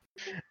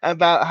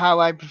about how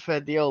I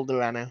preferred the older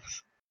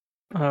Annos.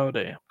 Oh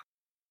dear.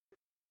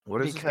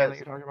 What is this game that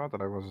you're talking about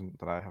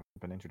that I haven't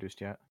been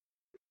introduced yet?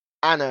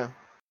 Anno.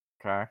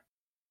 Okay.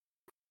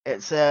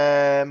 It's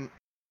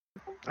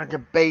like a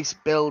base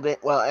building,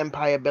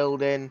 empire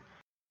building,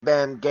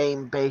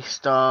 game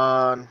based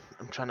on.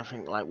 I'm trying to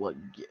think like what.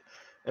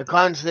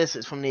 According to this,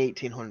 it's from the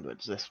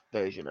 1800s. This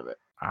version of it.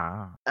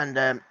 Ah. And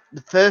the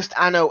first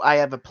Anno I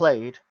ever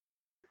played,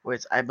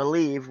 which I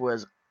believe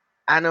was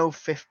Anno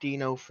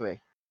 1503.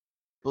 I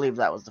believe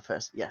that was the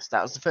first. Yes,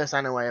 that was the first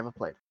Anno I ever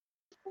played.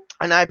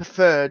 And I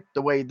preferred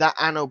the way that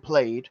Anno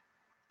played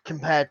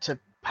compared to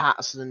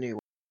parts of the new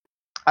one.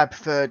 I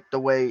preferred the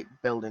way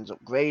buildings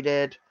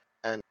upgraded,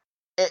 and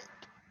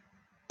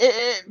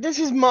this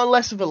is more or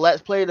less of a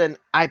let's play than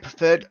I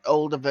preferred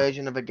older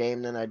version of a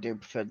game than I do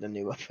prefer the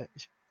newer version.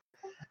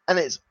 And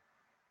it's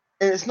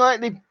not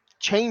like they've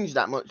changed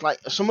that much.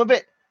 Like some of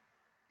it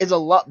is a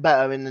lot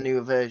better in the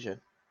newer version.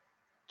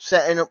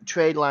 Setting up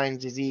trade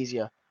lines is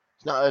easier.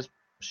 It's not as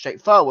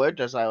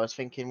straightforward as I was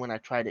thinking when I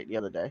tried it the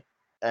other day.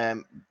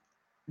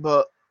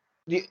 But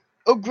the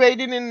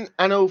upgrading in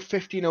Anno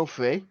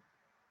 1503,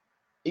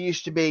 it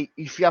used to be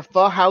if you have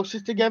 4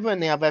 houses together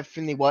and they have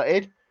everything they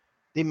wanted,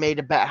 they made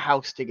a better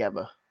house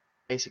together.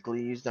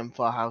 Basically, use them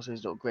 4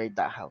 houses to upgrade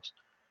that house,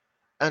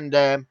 and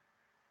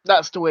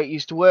that's the way it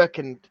used to work.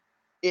 And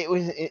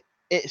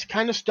it's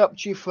kind of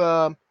stopped you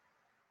from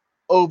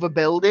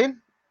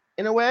overbuilding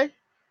in a way,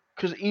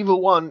 because either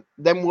one,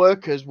 them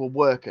workers were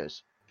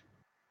workers,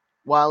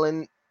 while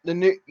in the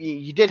new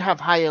you did have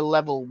higher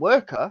level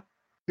worker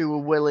who were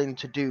willing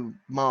to do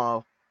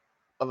more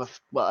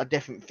of a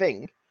different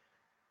thing.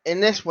 In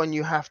this one,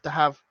 you have to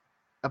have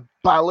a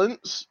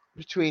balance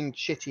between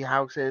shitty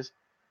houses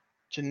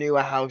to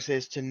newer,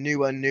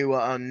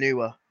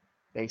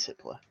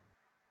 basically.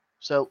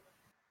 So,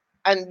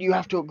 and you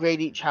have to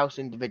upgrade each house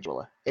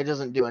individually. It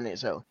doesn't do it on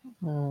its own.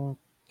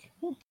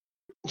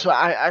 So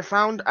I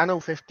found Anno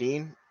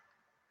 15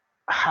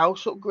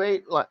 house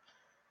upgrade, like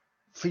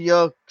for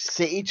your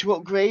city to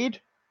upgrade,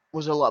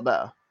 was a lot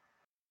better.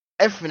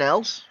 Everything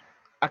else,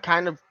 I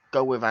kind of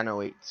go with Anno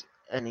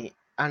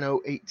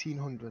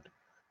 1800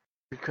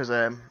 because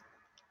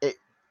it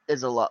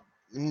is a lot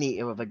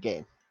neater of a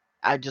game.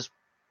 I just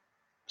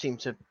seem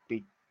to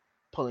be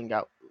pulling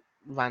out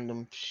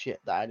random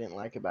shit that I didn't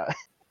like about it.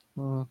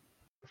 I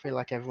feel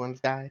like everyone's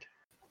died.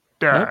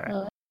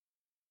 Nope.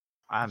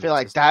 I feel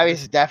like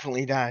Darius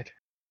definitely died.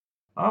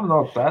 I'm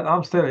not dead.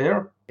 I'm still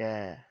here.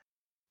 Yeah.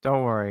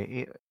 Don't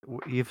worry.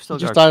 You've still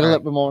just got died a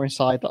little bit more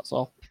inside, that's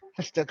all.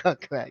 I still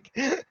got Craig.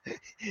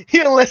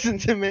 You don't listen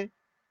to me.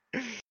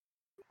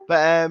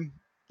 But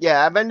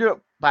yeah, I've ended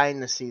up buying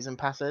the season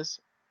passes.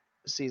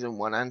 Season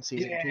 1 and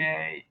Season 2.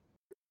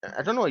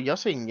 I don't know what you're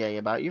saying yay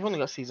about. You've only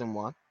got Season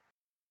 1.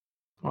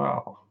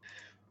 Well,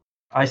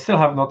 I still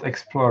have not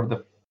explored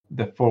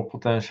the full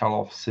potential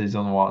of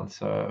Season 1,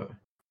 so...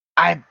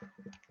 I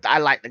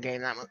like the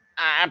game that much.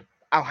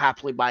 I'll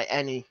happily buy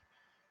any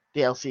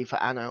DLC for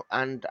Anno,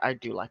 and I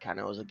do like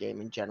Anno as a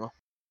game in general.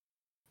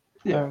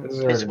 Yeah,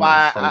 it's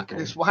why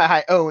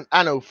I own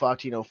Anno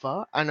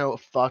 1404, Anno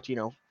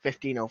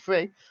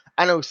 1503,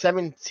 Anno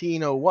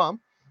 1701,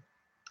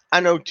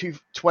 Anno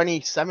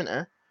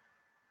 2070.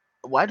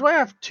 Why do I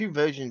have 2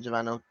 versions of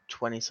Anno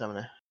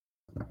 2070?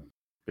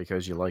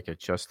 Because you like it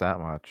just that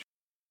much.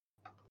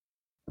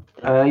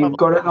 You've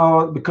got it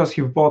on because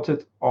you've bought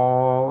it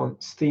on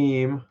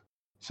Steam.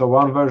 So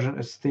one version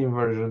is Steam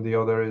version, the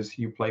other is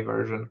Uplay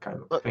version,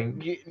 kind of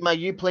thing. My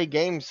Uplay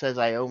game says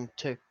I own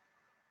 2.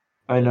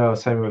 I know,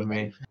 same with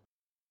me.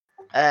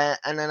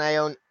 And then I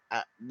own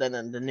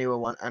the newer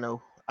one,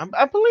 Anno.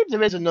 I believe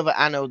there is another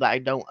Anno that I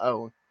don't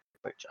own,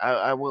 which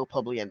I will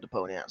probably end up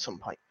owning at some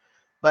point.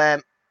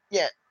 But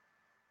yeah,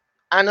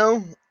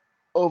 Anno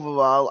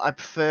overall, I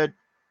preferred.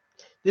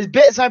 There's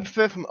bits I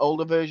prefer from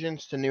older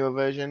versions to newer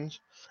versions.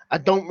 I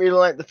don't really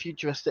like the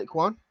futuristic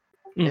one.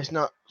 It's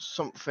not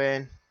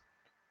something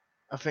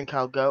I think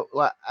I'll go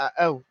like.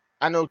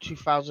 I know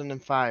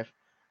 2005.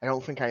 I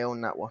don't think I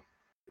own that one.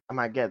 I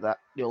might get that.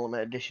 The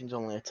Ultimate Edition's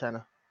only a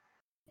tenner.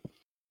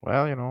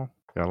 Well,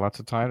 got lots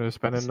of time to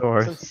spend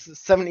indoors.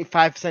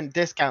 75%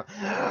 discount.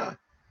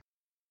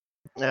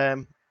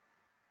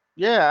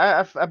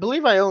 Yeah, I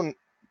believe I own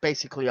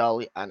basically all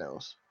the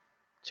annos.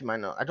 To my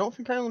note, I don't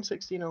think I own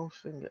 16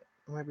 finger.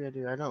 Maybe I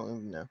do. I don't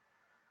even know.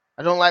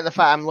 I don't like the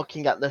fact I'm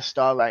looking at the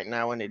store right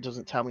now and it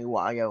doesn't tell me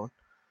what I own.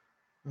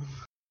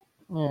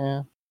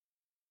 Yeah.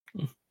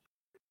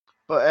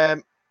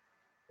 But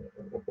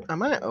I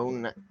might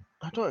own it.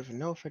 I don't even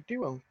know if I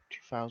do own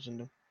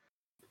 2000.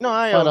 No,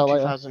 I Find own out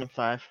later.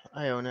 2005.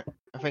 I own it.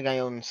 I think I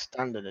own the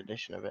standard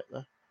edition of it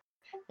though.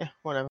 Yeah,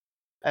 whatever.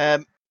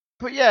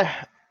 But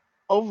yeah,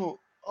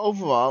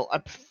 overall,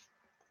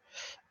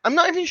 I'm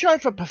not even sure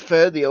if I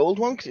prefer the old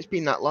one because it's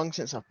been that long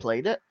since I've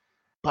played it,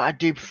 but I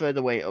do prefer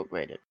the way it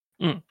upgraded.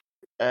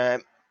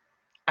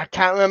 I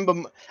can't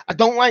remember. I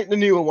don't like the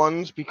newer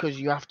ones because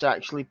you have to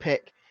actually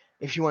pick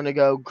if you want to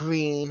go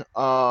green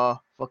or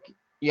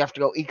you have to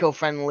go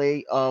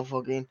eco-friendly or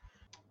fucking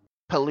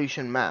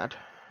pollution mad.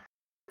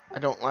 I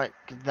don't like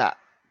that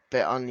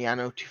bit on the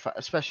Anno,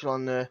 especially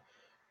on the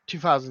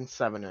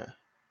 2007 the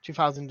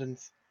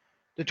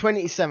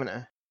 2070.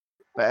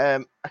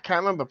 But I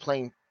can't remember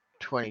playing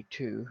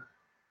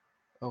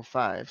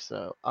 2205,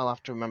 so I'll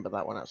have to remember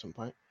that one at some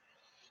point.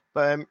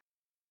 But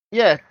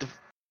yeah,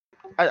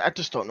 I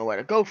just don't know where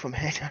to go from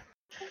here. I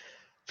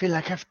feel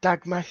like I've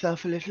dug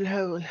myself a little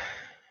hole.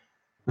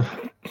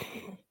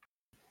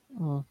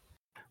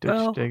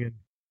 Ditch digging.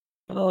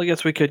 Well, I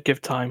guess we could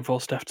give time for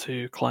Steph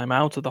to climb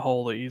out of the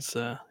hole that he's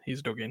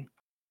dug in.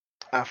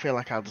 I feel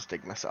like I'll just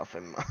dig myself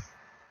in.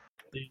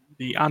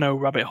 The Anno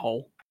rabbit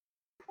hole.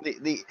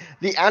 The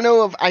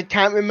Anno of I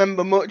can't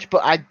remember much,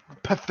 but I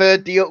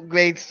preferred the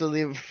upgrades to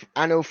the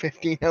Anno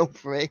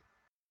 1503.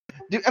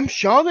 Dude, I'm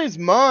sure there's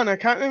more, and I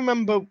can't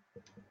remember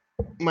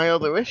my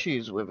other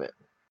issues with it.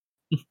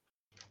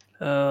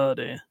 Oh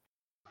dear.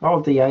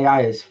 Oh, the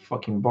AI is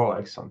fucking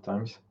bollocks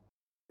sometimes.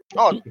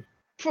 Oh,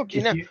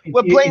 fucking hell.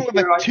 We're playing with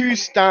a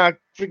 2-star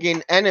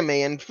friggin'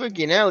 enemy, and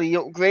friggin' hell, he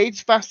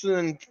upgrades faster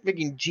than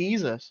friggin'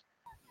 Jesus.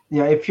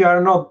 Yeah, if you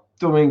are not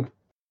doing,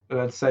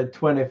 let's say,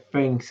 20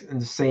 things in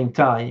the same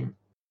time,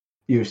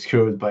 you're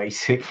screwed,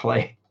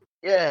 basically.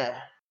 Yeah.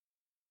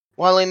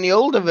 While in the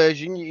older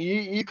version,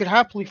 you could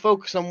happily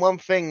focus on one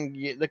thing.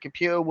 The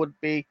computer would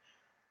be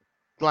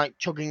like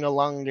chugging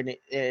along in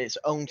its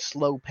own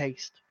slow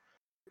pace,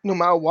 no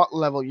matter what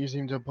level you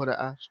seem to put it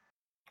at.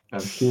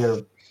 And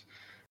here,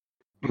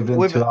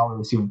 within 2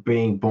 hours, you're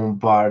being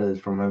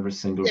bombarded from every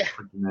single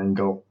freaking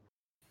angle.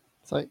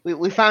 So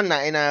we found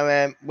that in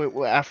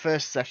our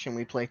first session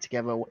we played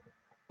together,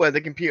 where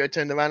the computer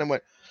turned around and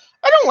went,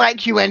 "I don't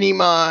like you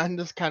anymore," and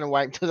just kind of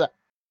wiped us out.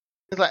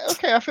 It's like,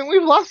 okay, I think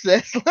we've lost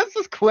this. Let's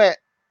just quit.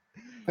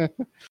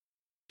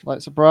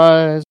 like,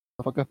 surprise,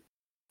 motherfucker.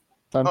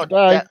 Time to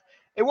die.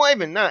 It wasn't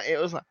even that. It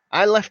was like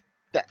I left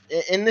that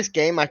in this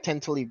game. I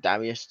tend to leave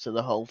Darius to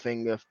the whole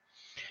thing of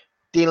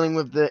dealing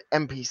with the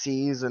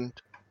NPCs and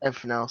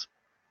everything else.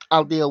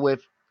 I'll deal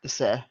with the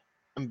city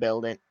and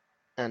building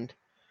and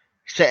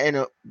setting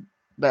up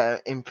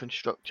better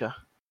infrastructure,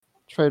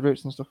 trade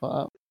routes and stuff like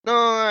that. No,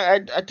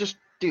 I just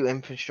do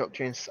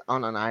infrastructure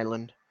on an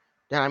island.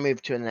 Then I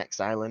move to the next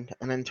island,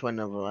 and then to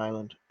another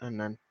island, and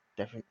then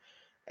different.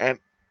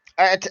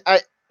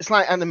 It's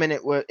like at the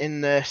minute we're in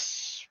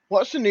this.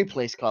 What's the new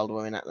place called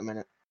we're in at the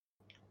minute?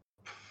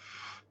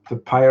 The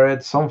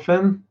pirate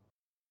something.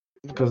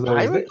 Because there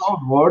is the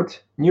old world,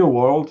 new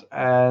world,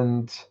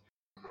 and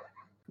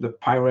the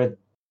pirate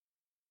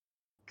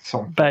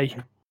something. Bay.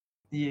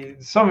 Yeah,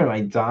 something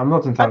like that. I'm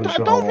not entirely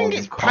sure. I don't think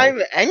it's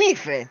pirate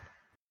anything.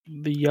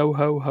 The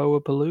Yo-Ho-Ho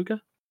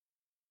Beluga?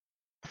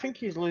 I think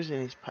he's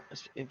losing his.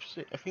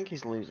 I think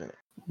he's losing it.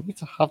 You need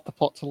to have the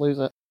plot to lose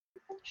it.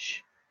 Shh!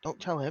 Don't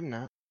tell him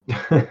that.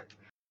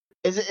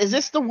 Is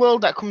this the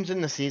world that comes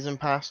in the season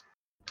pass?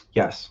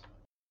 Yes,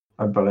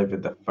 I believe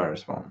it's the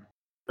first one.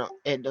 No,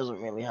 it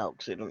doesn't really help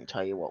because it doesn't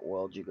tell you what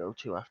world you go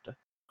to after.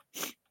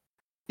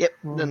 Yep,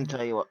 doesn't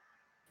tell you what.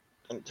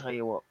 Doesn't tell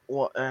you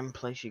what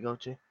place you go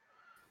to.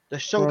 The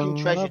Sunken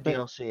Treasure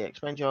DLC.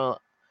 Expand your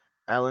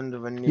island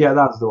of a new. Yeah,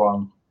 that's the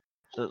one.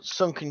 So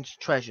Sunken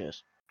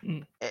Treasures.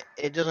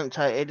 It doesn't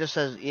tell. It just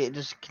says it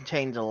just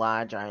contains a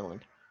large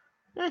island.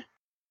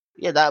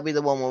 Yeah, that'll be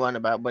the one we're on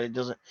about, but it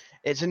doesn't.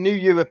 It's a new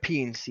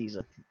European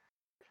season.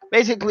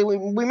 Basically,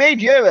 we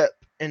made Europe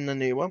in the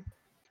new one.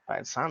 By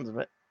the sounds of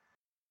it.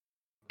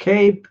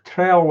 Cape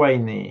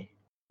Trailway,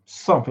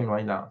 something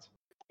like that.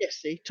 Yes,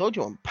 see, told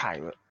you I'm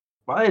pirate.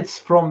 Well, it's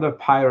from the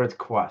Pirate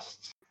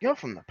Quest. You're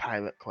from the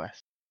Pirate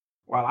Quest.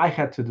 Well, I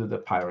had to do the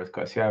Pirate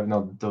Quest. You have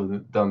not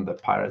done the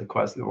Pirate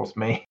Quest. It was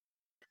me.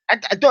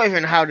 I don't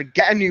even know how to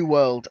get a new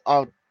world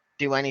or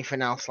do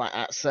anything else like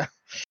that, so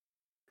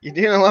you're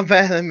doing a lot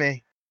better than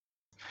me.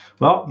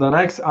 Well, the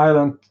next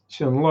island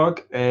to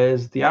unlock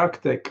is the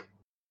Arctic.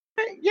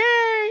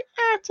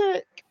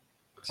 cinematic.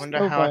 Wonder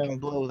So how I violent. can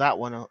blow that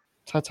one up.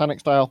 Titanic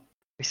style.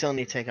 We still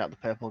need to take out the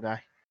purple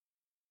guy.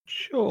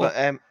 Sure.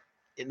 But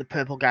the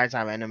purple guy's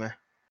our enemy.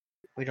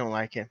 We don't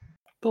like him.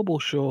 Double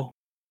sure.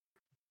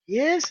 He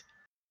is.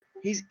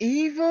 He's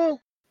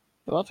evil.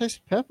 But that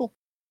tastes purple.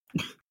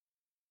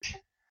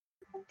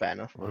 Fair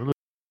enough.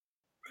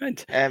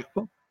 Right. I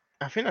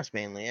think that's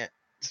mainly it.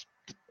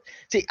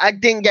 See, I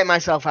didn't get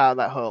myself out of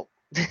that hole.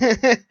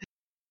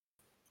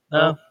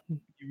 No, you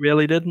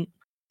really didn't.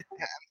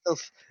 Still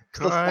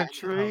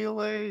Country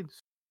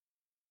lanes.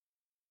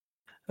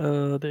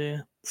 Oh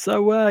dear.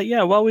 So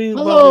while we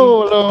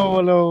Hello.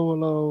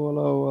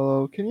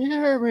 Can you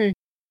hear me?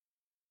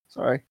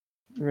 Sorry,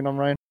 moving on,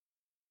 Ryan.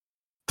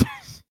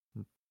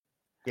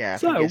 Yeah, I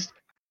So- think it's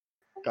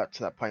got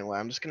to that point where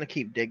I'm just gonna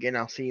keep digging.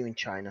 I'll see you in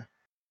China.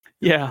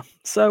 Yeah.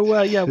 So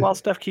while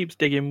Steph keeps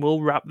digging,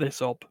 we'll wrap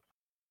this up.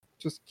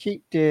 Just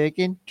keep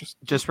digging. Just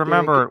Just keep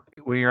remember,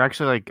 when you're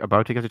actually like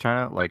about to get to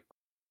China, like,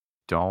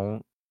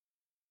 don't,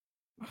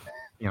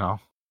 digging.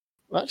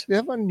 Actually, they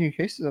haven't had new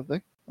cases, have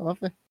they? I love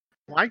they.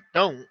 Why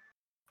don't?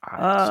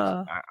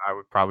 I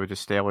would probably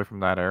just stay away from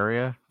that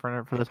area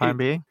for the time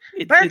being.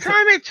 By the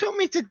time it took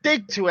me to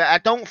dig to it, I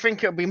don't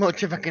think it'll be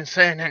much of a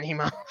concern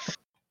anymore.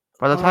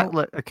 By the time,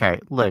 look,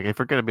 if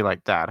we're gonna be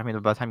like that, I mean,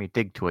 by the time you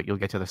dig to it, you'll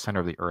get to the center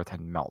of the earth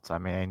and melt. I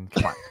mean,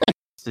 come on,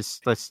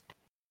 let's.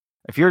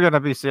 If you're gonna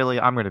be silly,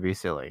 I'm gonna be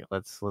silly.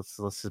 Let's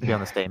just be on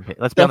the same page.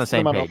 Let's be on the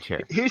same page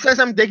here. Who says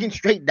I'm digging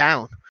straight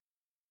down?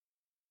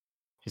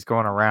 He's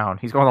going around.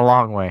 He's going a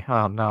long way.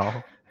 Oh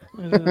no.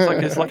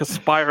 It's like a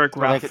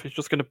spirograph. It's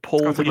just going to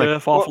pull the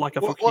earth off like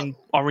a fucking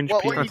orange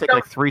what pea. It's gonna take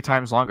like 3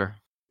 times longer.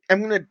 I'm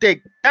gonna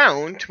dig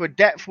down to a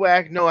depth where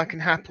I know I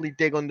can happily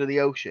dig under the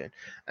ocean,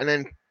 and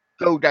then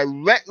go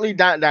directly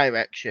that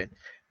direction.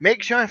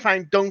 Make sure I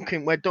find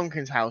Duncan where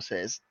Duncan's house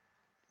is.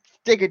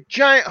 Dig a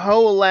giant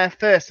hole there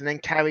first, and then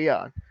carry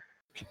on.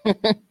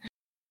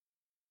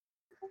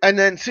 And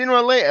then sooner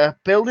or later,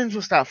 buildings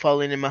will start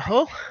falling in my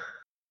hole.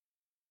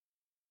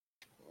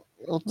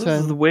 This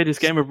is the weirdest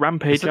game of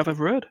Rampage I've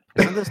ever heard.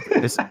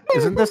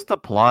 Isn't this the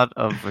plot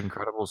of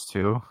Incredibles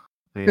 2?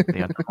 The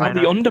Underminer?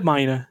 The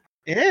Underminer.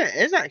 Yeah, it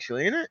is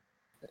actually, isn't it?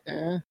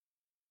 Yeah.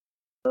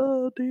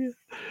 Oh dear.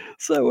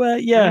 So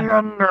The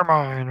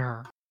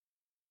Underminer.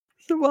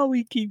 So while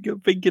we keep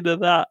thinking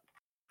of that,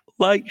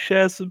 like,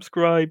 share,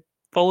 subscribe,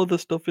 follow the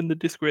stuff in the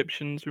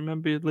descriptions.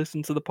 Remember,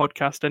 listen to the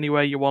podcast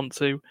anywhere you want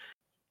to.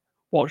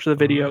 Watch the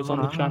videos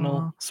on the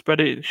channel. Spread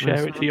it,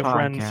 share it to your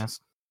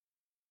friends.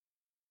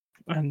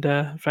 And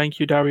thank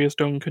you, Darius,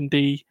 Duncan,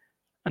 D,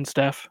 and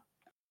Steph.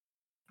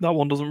 That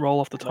one doesn't roll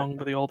off the tongue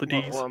with all the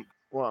Ds.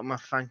 What am I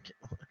thanking?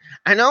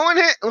 I know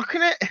it. Look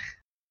at it.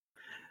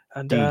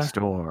 And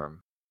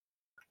D-Storm.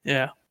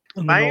 yeah.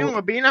 Bayern,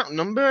 we're being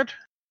outnumbered.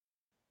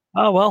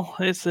 Oh well,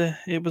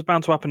 it was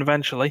bound to happen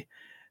eventually.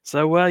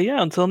 So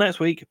until next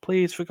week,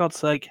 please, for God's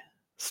sake,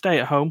 stay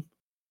at home.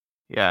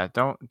 Yeah,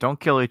 don't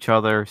kill each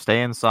other.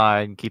 Stay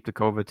inside and keep the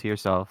COVID to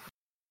yourself.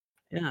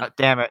 Yeah.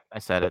 Damn it, I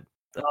said it.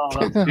 Oh,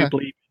 that's too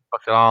bleak.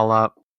 Fucked it all up.